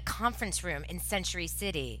were in a conference room in Century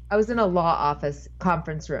City. I was in a law office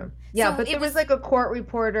conference room. Yeah, so but there was like a court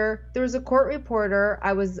reporter. There was a court reporter.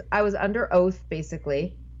 I was under oath,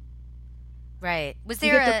 basically. Right. Was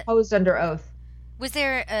you there get deposed under oath? Was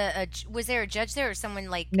there a judge there or someone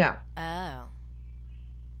like? No. Oh.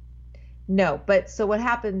 No, but so what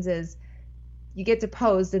happens is you get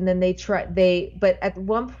deposed and then but at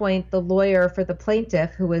one point the lawyer for the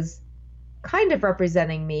plaintiff, who was kind of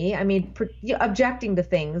representing me, I mean, objecting to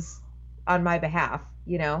things on my behalf,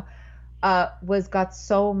 you know, got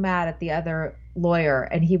so mad at the other lawyer.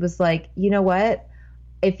 And he was like, you know what?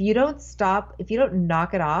 If you don't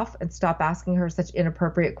knock it off and stop asking her such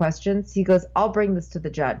inappropriate questions, he goes, I'll bring this to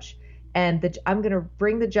the judge. And I'm going to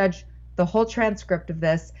bring the judge the whole transcript of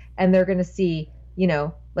this, and they're going to see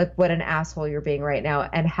like what an asshole you're being right now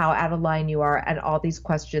and how out of line you are and all these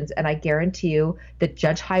questions. And I guarantee you that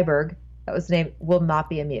Judge Heiberg, that was the name, will not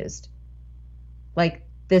be amused. Like,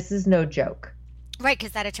 this is no joke. Right,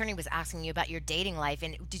 because that attorney was asking you about your dating life,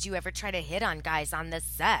 and did you ever try to hit on guys on the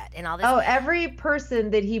set and all this? Oh, every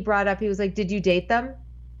person that he brought up, he was like, did you date them?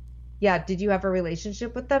 Yeah, did you have a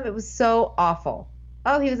relationship with them? It was so awful.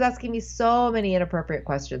 Oh, he was asking me so many inappropriate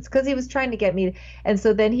questions because he was trying to get me. And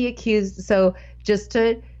so then he accused, so just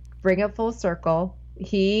to bring it full circle,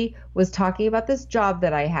 he was talking about this job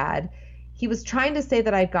that I had. He was trying to say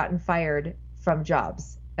that I'd gotten fired from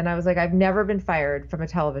jobs. And I was like, I've never been fired from a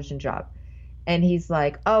television job. And he's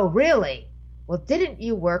like, oh, really? Well, didn't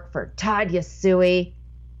you work for Todd Yasui?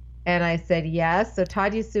 And I said, yes. So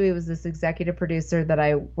Todd Yasui was this executive producer that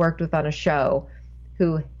I worked with on a show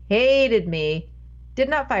who hated me, did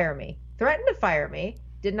not fire me, threatened to fire me,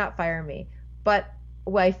 did not fire me. But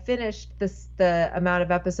when I finished the amount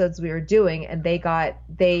of episodes we were doing, and they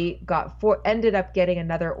ended up getting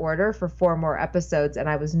another order for 4 more episodes, and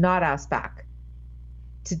I was not asked back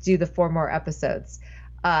to do the 4 more episodes.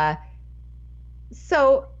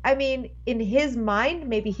 So, I mean, in his mind,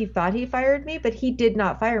 maybe he thought he fired me, but he did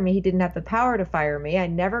not fire me. He didn't have the power to fire me. I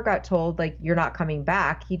never got told, like, you're not coming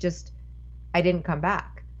back. I didn't come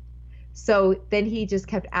back. So then he just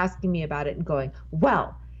kept asking me about it and going,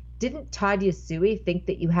 well, didn't Todd Yasui think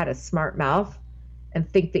that you had a smart mouth and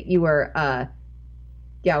think that you were, had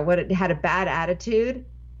a bad attitude?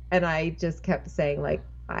 And I just kept saying, like,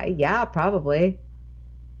 yeah, probably.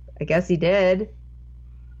 I guess he did,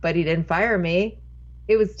 but he didn't fire me.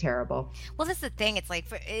 It was terrible. Well, that's the thing. It's like,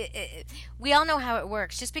 we all know how it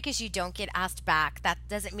works. Just because you don't get asked back, that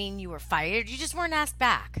doesn't mean you were fired. You just weren't asked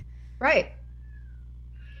back. Right.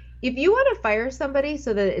 If you want to fire somebody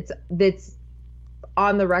so that it's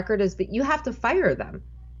on the record but you have to fire them.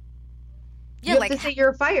 Yeah, you have to say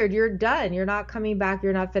you're fired. You're done. You're not coming back.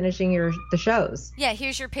 You're not finishing the shows. Yeah,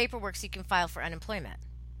 here's your paperwork so you can file for unemployment.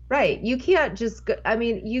 Right. You can't just go,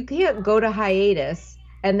 you can't go to hiatus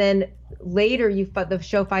and then later the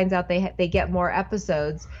show finds out they get more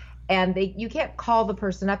episodes and you can't call the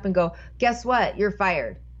person up and go, guess what? You're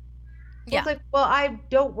fired. Yeah. It's like, well, I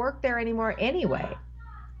don't work there anymore anyway.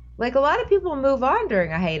 Like, a lot of people move on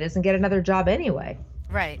during a hiatus and get another job anyway.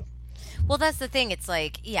 Right. Well, that's the thing. It's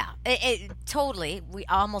like, yeah, totally. We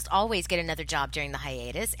almost always get another job during the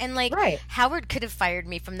hiatus. And like, right. Howard could have fired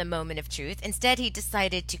me from the moment of truth. Instead, he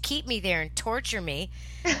decided to keep me there and torture me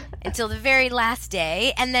until the very last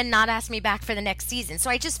day and then not ask me back for the next season.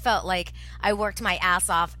 So I just felt like I worked my ass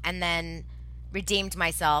off and then redeemed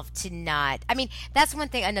myself to not. I mean, that's one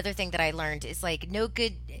thing. Another thing that I learned is like, no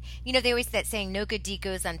good, they always that saying, no good deed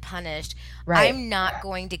goes unpunished. Right. I'm not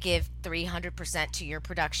going to give 300% to your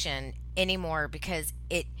production anymore because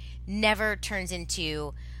it never turns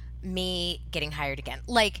into me getting hired again.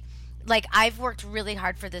 Like I've worked really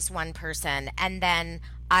hard for this one person and then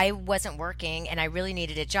I wasn't working and I really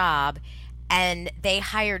needed a job and they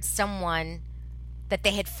hired someone that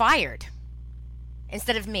they had fired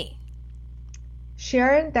instead of me.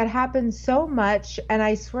 Sharon, that happens so much. And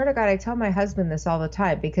I swear to God, I tell my husband this all the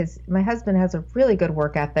time because my husband has a really good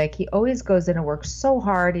work ethic. He always goes in and works so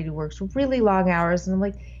hard and he works really long hours. And I'm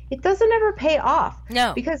like, it doesn't ever pay off.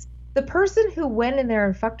 No. Because the person who went in there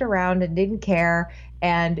and fucked around and didn't care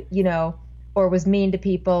and, or was mean to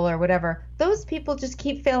people or whatever, those people just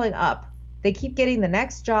keep failing up. They keep getting the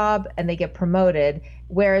next job and they get promoted.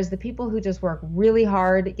 Whereas the people who just work really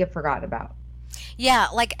hard get forgotten about. Yeah,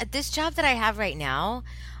 like this job that I have right now,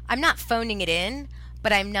 I'm not phoning it in,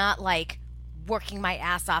 but I'm not like working my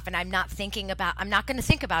ass off and I'm not going to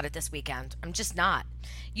think about it this weekend. I'm just not.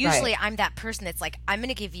 Usually right. I'm that person that's like, I'm going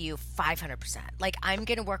to give you 500%. Like I'm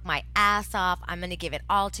going to work my ass off. I'm going to give it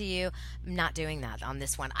all to you. I'm not doing that on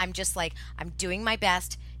this one. I'm just like, I'm doing my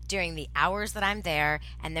best during the hours that I'm there.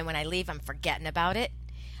 And then when I leave, I'm forgetting about it.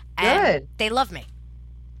 And good. They love me.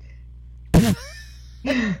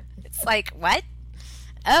 It's like, what?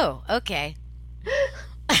 Oh, okay.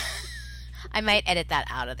 I might edit that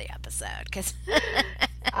out of the episode because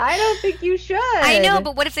I don't think you should. I know,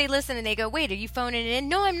 but what if they listen and they go, wait, are you phoning it in?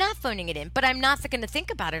 No, I'm not phoning it in, but I'm not going to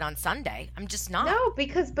think about it on Sunday. I'm just not. No,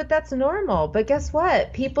 but that's normal. But guess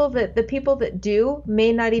what? The people that do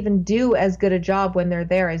may not even do as good a job when they're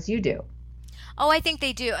there as you do. Oh, I think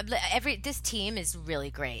they do. This team is really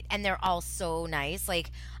great, and they're all so nice.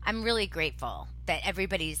 Like, I'm really grateful that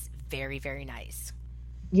everybody's very, very nice.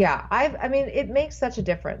 Yeah, I mean, it makes such a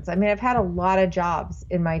difference. I mean, I've had a lot of jobs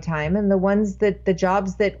in my time, and the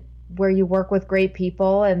jobs where you work with great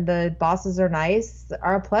people and the bosses are nice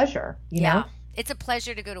are a pleasure, you know? It's a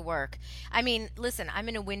pleasure to go to work. I mean, listen, I'm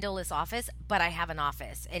in a windowless office, but I have an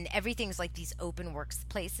office, and everything's like these open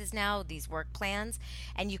workplaces now, these work plans,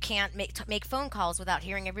 and you can't make phone calls without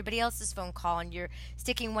hearing everybody else's phone call, and you're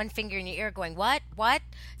sticking one finger in your ear, going, "What?"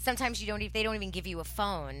 Sometimes they don't even give you a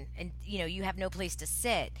phone, and you have no place to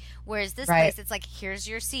sit. Whereas this Right. place, it's like, here's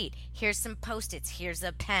your seat, here's some Post-its, here's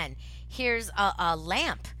a pen, here's a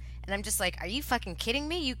lamp, and I'm just like, are you fucking kidding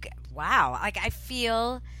me? Wow, like I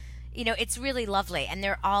feel. It's really lovely, and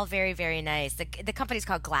they're all very, very nice. The company's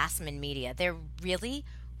called Glassman Media. They're really,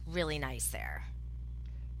 really nice there.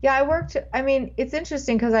 Yeah, it's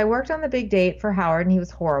interesting because I worked on The Big Date for Howard and he was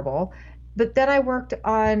horrible. But then I worked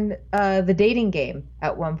on The Dating Game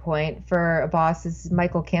at one point for a boss, this is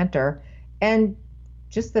Michael Cantor, and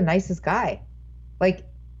just the nicest guy. Like,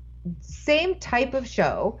 same type of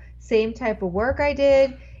show, same type of work I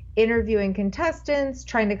did, interviewing contestants,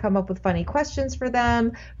 trying to come up with funny questions for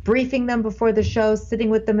them, briefing them before the show, sitting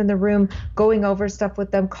with them in the room, going over stuff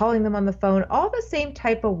with them, calling them on the phone, all the same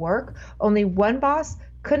type of work. Only one boss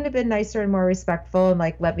couldn't have been nicer and more respectful and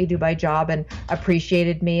like let me do my job and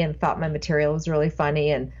appreciated me and thought my material was really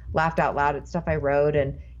funny and laughed out loud at stuff I wrote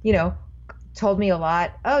and, told me a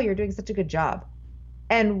lot. Oh, you're doing such a good job.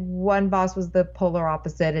 And one boss was the polar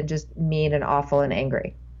opposite and just mean and awful and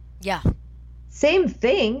angry. Yeah. Same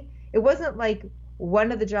thing. It wasn't like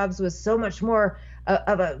one of the jobs was so much more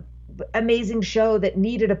of a amazing show that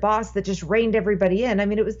needed a boss that just reined everybody in. I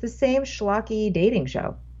mean, it was the same schlocky dating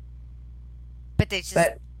show. But they just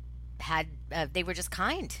they were just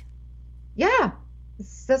kind. Yeah.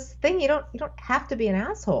 It's this thing. You don't have to be an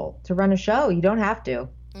asshole to run a show. You don't have to.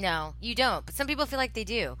 No, you don't. But some people feel like they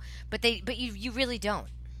do. But you really don't.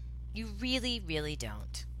 You really, really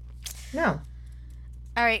don't. No.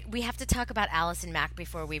 All right, we have to talk about Allison Mack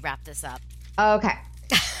before we wrap this up. Okay.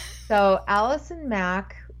 So Allison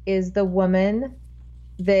Mack is the woman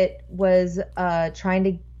that was trying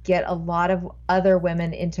to get a lot of other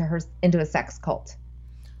women into a sex cult.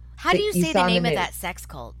 How do you say the name of that sex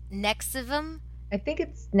cult? Nexium? I think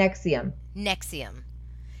it's Nexium. Nexium.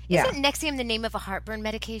 Yeah. Isn't Nexium the name of a heartburn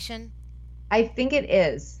medication? I think it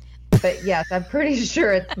is. But yes, I'm pretty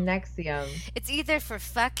sure it's Nexium. It's either for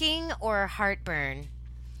fucking or heartburn.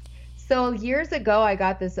 So years ago, I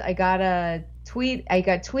got a tweet. I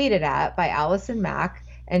got tweeted at by Allison Mack,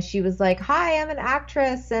 and she was like, "Hi, I'm an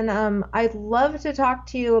actress, and I'd love to talk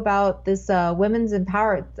to you about this women's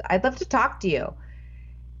empowerment. I'd love to talk to you."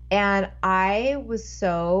 And I was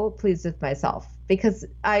so pleased with myself because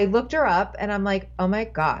I looked her up, and I'm like, "Oh my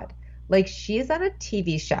God, like she's on a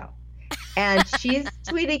TV show, and she's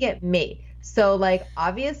tweeting at me." So like,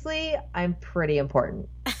 obviously, I'm pretty important.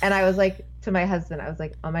 And I was like, to my husband, I was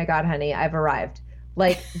like, "Oh my God, honey, I've arrived.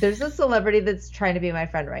 Like, there's a celebrity that's trying to be my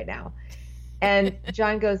friend right now." And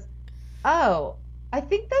John goes, "Oh, I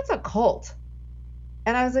think that's a cult."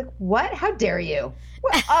 And I was like, "What? How dare you?"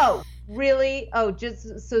 Oh, really? Oh,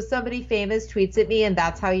 just so somebody famous tweets at me and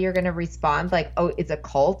that's how you're going to respond? Like, "Oh, it's a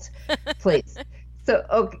cult?" Please.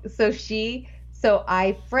 So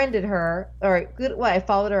I friended her, I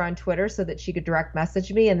followed her on Twitter so that she could direct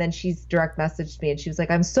message me, and then she's direct messaged me, and she was like,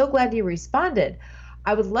 "I'm so glad you responded.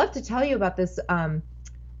 I would love to tell you about this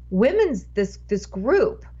this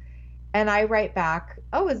group." And I write back,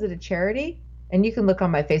 "Oh, is it a charity?" And you can look on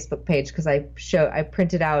my Facebook page because I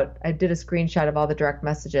printed out, I did a screenshot of all the direct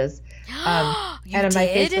messages. You and did? my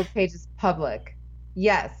Facebook page is public.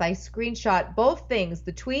 Yes, I screenshot both things,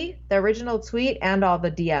 the tweet, the original tweet, and all the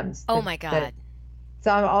DMs. Oh my God. It's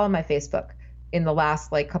all on my Facebook in the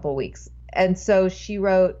last like couple weeks. And so she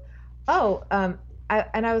wrote, "Oh," and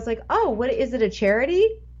I was like, "Oh, what is it, a charity?"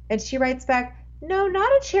 And she writes back, "No, not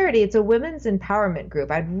a charity. It's a women's empowerment group.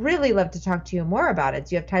 I'd really love to talk to you more about it.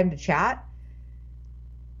 Do you have time to chat?"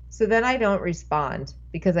 So then I don't respond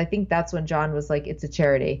because I think that's when John was like, "It's a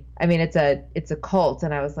charity. I mean, it's a cult."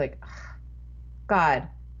 And I was like, "God,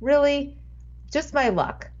 really? Just my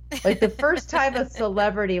luck." Like the first time a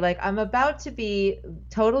celebrity, like I'm about to be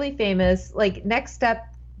totally famous, like next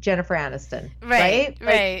step, Jennifer Aniston, right?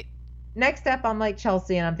 Right. Next step, I'm like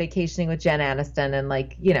Chelsea and I'm vacationing with Jen Aniston and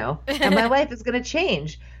like, and my life is going to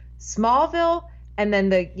change. Smallville and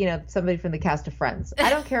then somebody from the cast of Friends. I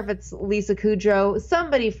don't care if it's Lisa Kudrow,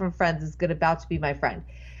 somebody from Friends is about to be my friend.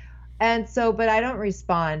 And so, but I don't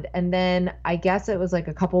respond. And then I guess it was like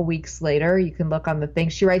a couple weeks later, you can look on the thing.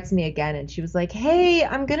 She writes me again and she was like, "Hey,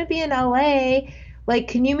 I'm going to be in LA. Like,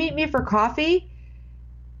 can you meet me for coffee?"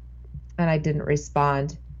 And I didn't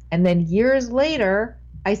respond. And then years later,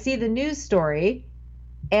 I see the news story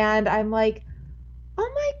and I'm like,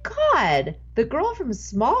 "Oh my God, the girl from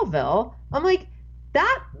Smallville." I'm like,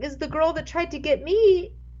 "That is the girl that tried to get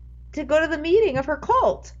me to go to the meeting of her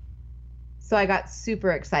cult. So I got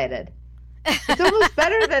super excited. It's almost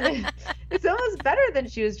better than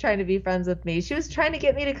she was trying to be friends with me. She was trying to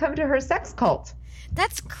get me to come to her sex cult.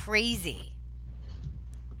 That's crazy.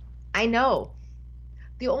 I know.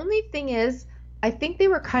 The only thing is, I think they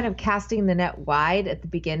were kind of casting the net wide at the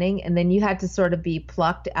beginning, and then you had to sort of be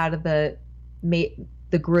plucked out of the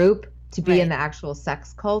group to be in the actual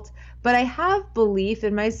sex cult. But I have belief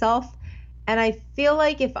in myself, and I feel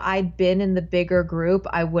like if I'd been in the bigger group,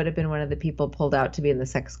 I would have been one of the people pulled out to be in the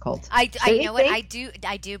sex cult. I know what I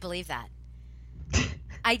do believe that.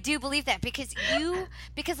 I do believe that because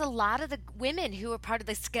a lot of the women who were part of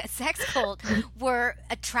the sex cult were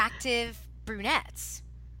attractive brunettes.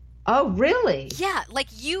 Oh, really? Yeah, like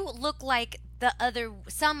you look like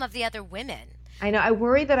some of the other women. I know. I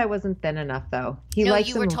worry that I wasn't thin enough, though. He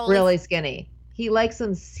likes them really skinny. He likes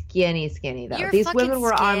them skinny, though. You're These women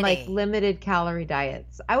were skinny. on like limited calorie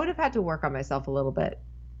diets. I would have had to work on myself a little bit.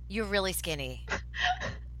 You're really skinny.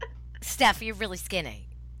 Steph, you're really skinny.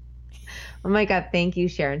 Oh my God, thank you,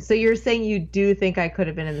 Sharon. So you're saying you do think I could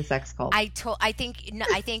have been in the sex cult? I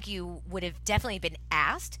think you would have definitely been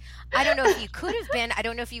asked. I don't know if you could have been. I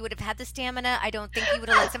don't know if you would have had the stamina. I don't think you would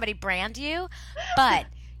have let somebody brand you, but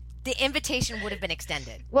the invitation would have been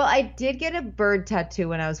extended. Well, I did get a bird tattoo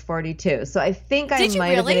when I was 42, so I think I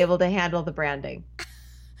might have been able to handle the branding.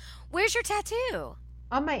 Where's your tattoo?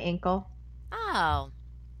 On my ankle. Oh.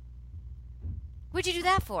 What'd you do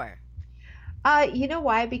that for? You know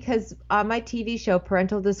why? Because on my TV show,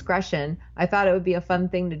 Parental Discretion, I thought it would be a fun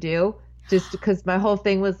thing to do. Just because my whole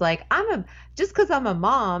thing was like, just because I'm a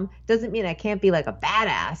mom doesn't mean I can't be like a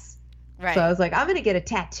badass. Right. So I was like, I'm gonna get a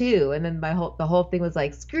tattoo, and then the whole thing was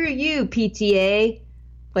like, screw you, PTA.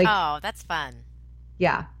 Like, oh, that's fun.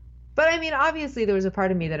 Yeah, but I mean, obviously there was a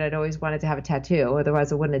part of me that I'd always wanted to have a tattoo.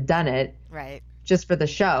 Otherwise, I wouldn't have done it. Right. Just for the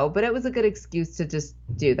show, but it was a good excuse to just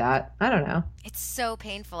do that. I don't know. It's so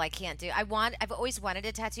painful. I can't do. I've always wanted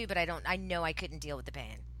a tattoo, but I know I couldn't deal with the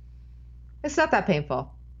pain. It's not that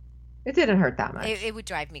painful. It didn't hurt that much. It would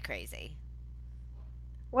drive me crazy.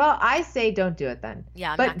 Well, I say don't do it then.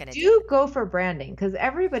 Yeah, I'm but not going to do it. Go for branding because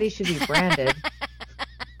everybody should be branded.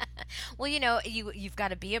 Well, you've got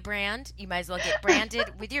to be a brand. You might as well get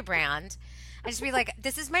branded with your brand. I just be like,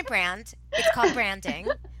 this is my brand. It's called branding.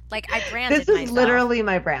 Like I branded myself. This is literally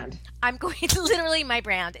my brand. I'm going to literally my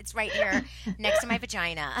brand. It's right here next to my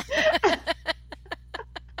vagina.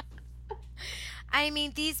 I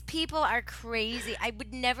mean, these people are crazy. I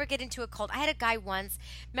would never get into a cult. I had a guy once.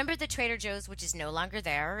 Remember the Trader Joe's, which is no longer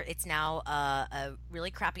there. It's now a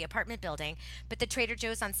really crappy apartment building. But the Trader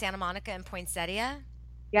Joe's on Santa Monica and Poinsettia?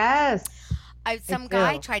 Yes. Some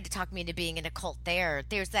guy tried to talk me into being in a cult there.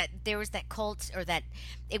 There was that cult, or that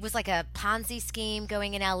it was like a Ponzi scheme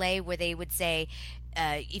going in LA where they would say,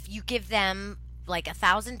 if you give them like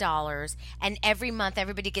 $1,000 and every month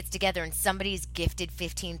everybody gets together and somebody's gifted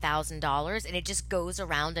 $15,000 and it just goes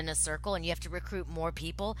around in a circle and you have to recruit more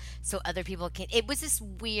people so other people can. It was this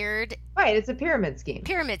weird. Right. It's a pyramid scheme.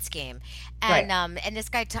 And, right. And this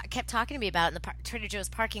guy kept talking to me about it in the Trader Joe's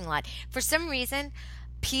parking lot. For some reason,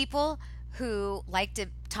 people who like to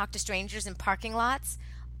talk to strangers in parking lots,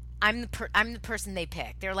 I'm the person they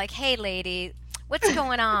pick. They're like, "Hey, lady, what's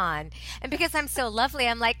going on?" And because I'm so lovely,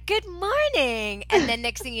 I'm like, "Good morning." And then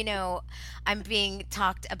next thing you know, I'm being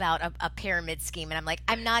talked about a pyramid scheme, and I'm like,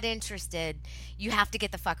 "I'm not interested. You have to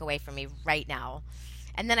get the fuck away from me right now."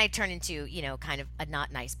 And then I turn into, kind of a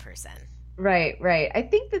not nice person. Right. I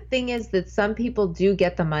think the thing is that some people do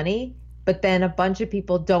get the money, but then a bunch of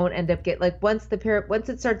people don't end up once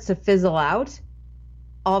it starts to fizzle out,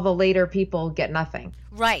 all the later people get nothing.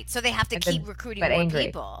 Right. So they have to keep recruiting more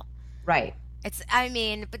people. Right. LA,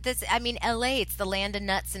 it's the land of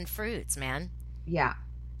nuts and fruits, man. Yeah.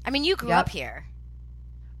 I mean, you grew up here.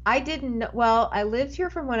 I didn't. Well, I lived here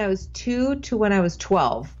from when I was 2 to when I was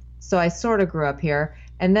 12. So I sort of grew up here.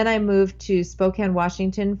 And then I moved to Spokane,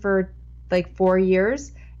 Washington for like 4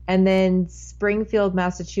 years. And then Springfield,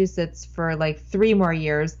 Massachusetts for like 3 more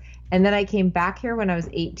years. And then I came back here when I was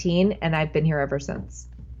 18, and I've been here ever since.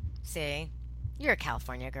 See, you're a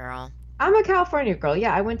California girl. I'm a California girl.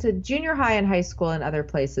 Yeah, I went to junior high and high school and other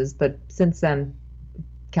places, but since then,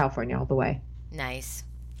 California all the way. Nice.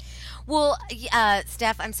 Well,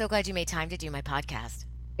 Steph, I'm so glad you made time to do my podcast.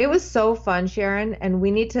 It was so fun, Sharon, and we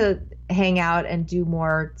need to hang out and do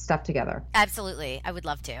more stuff together. Absolutely. I would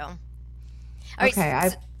love to. All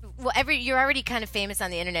okay. Right, you're already kind of famous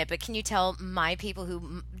on the internet, but can you tell my people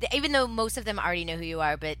who, even though most of them already know who you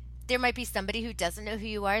are, but there might be somebody who doesn't know who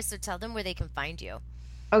you are, so tell them where they can find you.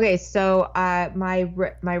 Okay, so my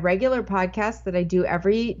regular podcast that I do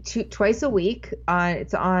twice a week,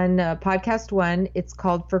 it's on podcast one. It's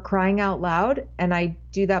called For Crying Out Loud, and I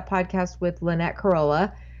do that podcast with Lynette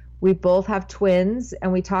Carolla. We both have twins,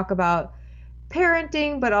 and we talk about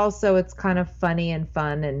parenting, but also it's kind of funny and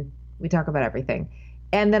fun, and we talk about everything.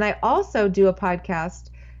 And then I also do a podcast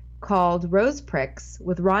called Rose Pricks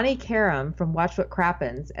with Ronnie Karam from Watch What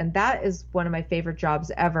Crappens, and that is one of my favorite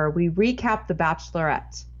jobs ever. We recap The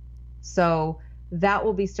Bachelorette. So that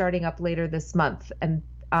will be starting up later this month, and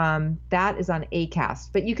that is on Acast.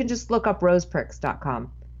 But you can just look up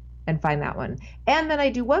rosepricks.com and find that one. And then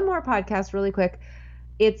I do one more podcast really quick.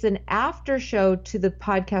 It's an after show to the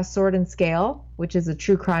podcast Sword and Scale, which is a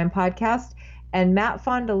true crime podcast. And Matt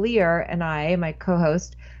Fondelier and I, my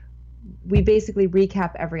co-host, we basically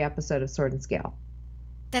recap every episode of Sword and Scale.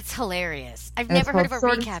 That's hilarious. I've And never heard of a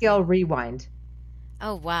Sword recapping. and Scale Rewind.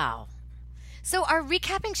 Oh, wow. So are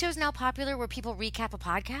recapping shows now popular where people recap a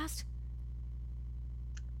podcast?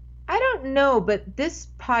 I don't know, but this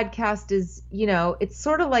podcast is, it's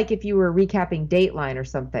sort of like if you were recapping Dateline or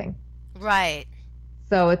something. Right.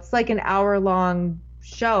 So it's like an hour-long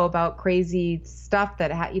show about crazy stuff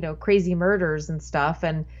crazy murders and stuff.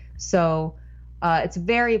 And so it's a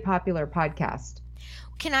very popular podcast.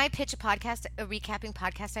 Can I pitch a recapping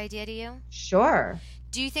podcast idea to you? Sure.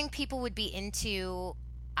 Do you think people would be into...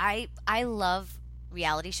 I love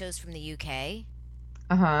reality shows from the UK.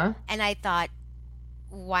 Uh-huh. And I thought,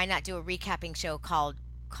 why not do a recapping show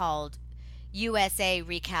called USA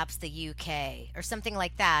Recaps the UK or something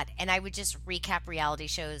like that? And I would just recap reality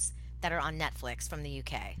shows that are on Netflix from the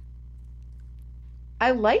UK.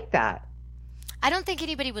 I like that. I don't think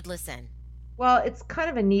anybody would listen. Well, it's kind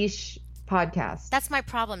of a niche podcast. That's my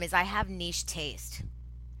problem, is I have niche taste.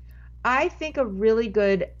 I think a really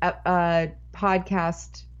good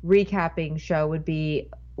podcast recapping show would be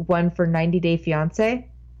one for 90 Day Fiancé.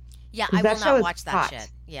 Yeah, I will not watch that hot. shit.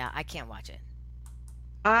 Yeah, I can't watch it.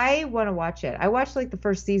 I want to watch it. I watched like the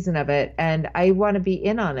first season of it, and I want to be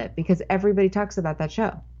in on it because everybody talks about that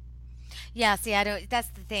show. Yeah, see, I don't. That's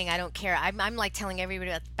the thing. I don't care. I'm like telling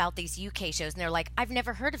everybody about these UK shows, and they're like, "I've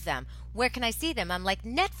never heard of them. Where can I see them?" I'm like,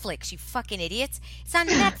 "Netflix, you fucking idiots! It's on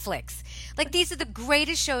Netflix." Like, these are the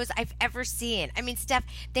greatest shows I've ever seen. I mean, Steph,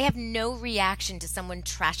 they have no reaction to someone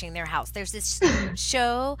trashing their house. There's this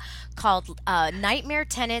show called Nightmare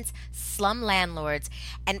Tenants, Slum Landlords,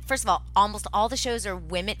 and first of all, almost all the shows are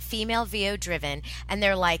female VO driven, and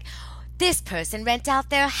they're like, "This person rent out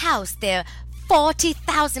their house. They're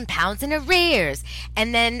 £40,000 in arrears."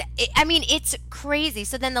 And then, it's crazy.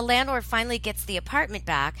 So then the landlord finally gets the apartment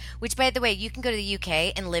back, which, by the way, you can go to the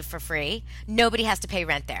UK and live for free. Nobody has to pay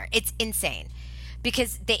rent there. It's insane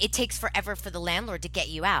because it takes forever for the landlord to get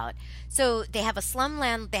you out. So they have a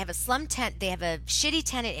they have a shitty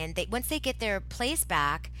tenant in. Once they get their place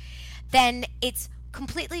back, then it's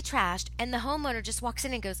completely trashed, and the homeowner just walks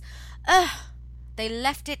in and goes, "Ugh, they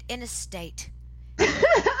left it in a state."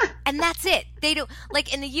 And that's it. They don't,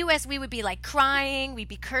 like, in the US, we would be like crying, we'd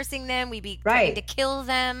be cursing them, we'd be trying to kill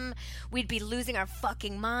them, we'd be losing our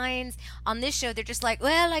fucking minds. On this show, they're just like,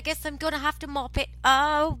 "Well, I guess I'm gonna have to mop it.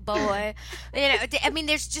 Oh boy."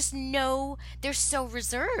 There's just they're so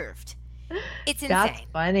reserved. It's insane. That's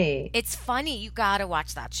funny. It's funny. You gotta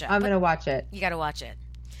watch that show. I'm gonna watch it. You gotta watch it.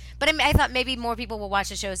 But I thought maybe more people will watch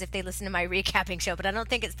the shows if they listen to my recapping show, but I don't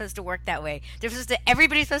think it's supposed to work that way.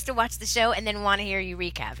 Everybody's supposed to watch the show and then want to hear you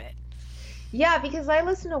recap it. Yeah, because I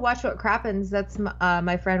listen to Watch What Crappens. That's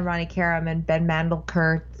my friend Ronnie Karam and Ben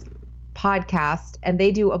Mandelkert's podcast, and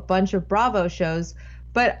they do a bunch of Bravo shows.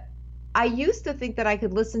 But I used to think that I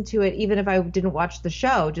could listen to it even if I didn't watch the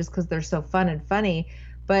show, just because they're so fun and funny.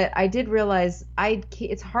 But I did realize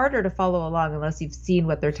it's harder to follow along unless you've seen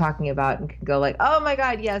what they're talking about and can go like, "Oh my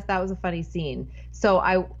God, yes, that was a funny scene." So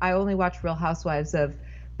I only watch Real Housewives of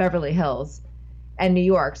Beverly Hills and New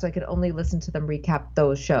York, so I could only listen to them recap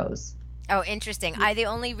those shows. Oh, interesting. The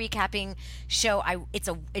only recapping show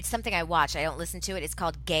it's something I watch. I don't listen to it. It's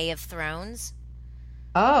called Game of Thrones.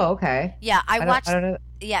 Oh, okay. Yeah, I watched. I don't know.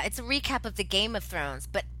 Yeah, it's a recap of the Game of Thrones,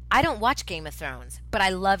 but I don't watch Game of Thrones, but I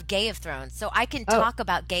love Game of Thrones. So I can talk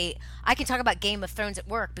about Game of Thrones at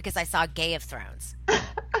work because I saw Game of Thrones.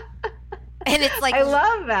 And it's like, I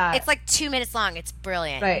love that. It's like 2 minutes long. It's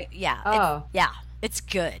brilliant. Right. Yeah. Oh. It's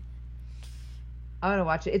good. I want to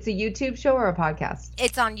watch it. It's a YouTube show or a podcast?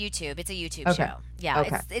 It's on YouTube. It's a YouTube Okay. show. Yeah,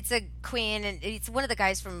 Okay. it's a queen, and it's one of the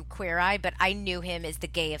guys from Queer Eye, but I knew him as the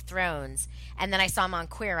Gay of Thrones, and then I saw him on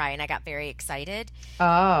Queer Eye, and I got very excited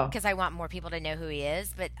Oh, because I want more people to know who he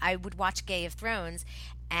is. But I would watch Gay of Thrones,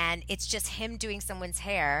 and it's just him doing someone's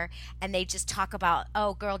hair, and they just talk about,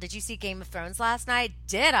 oh, girl, did you see Game of Thrones last night?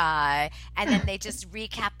 Did I? And then they just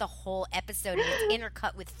recap the whole episode, and it's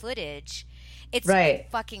intercut with footage. It's Right.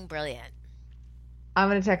 fucking brilliant. I'm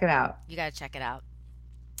going to check it out. You got to check it out.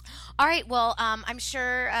 All right. Well, I'm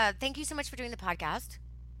sure. Thank you so much for doing the podcast.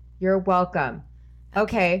 You're welcome.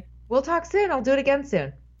 Okay. We'll talk soon. I'll do it again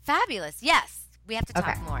soon. Fabulous. Yes. We have to talk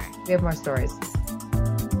Okay. more. We have more stories.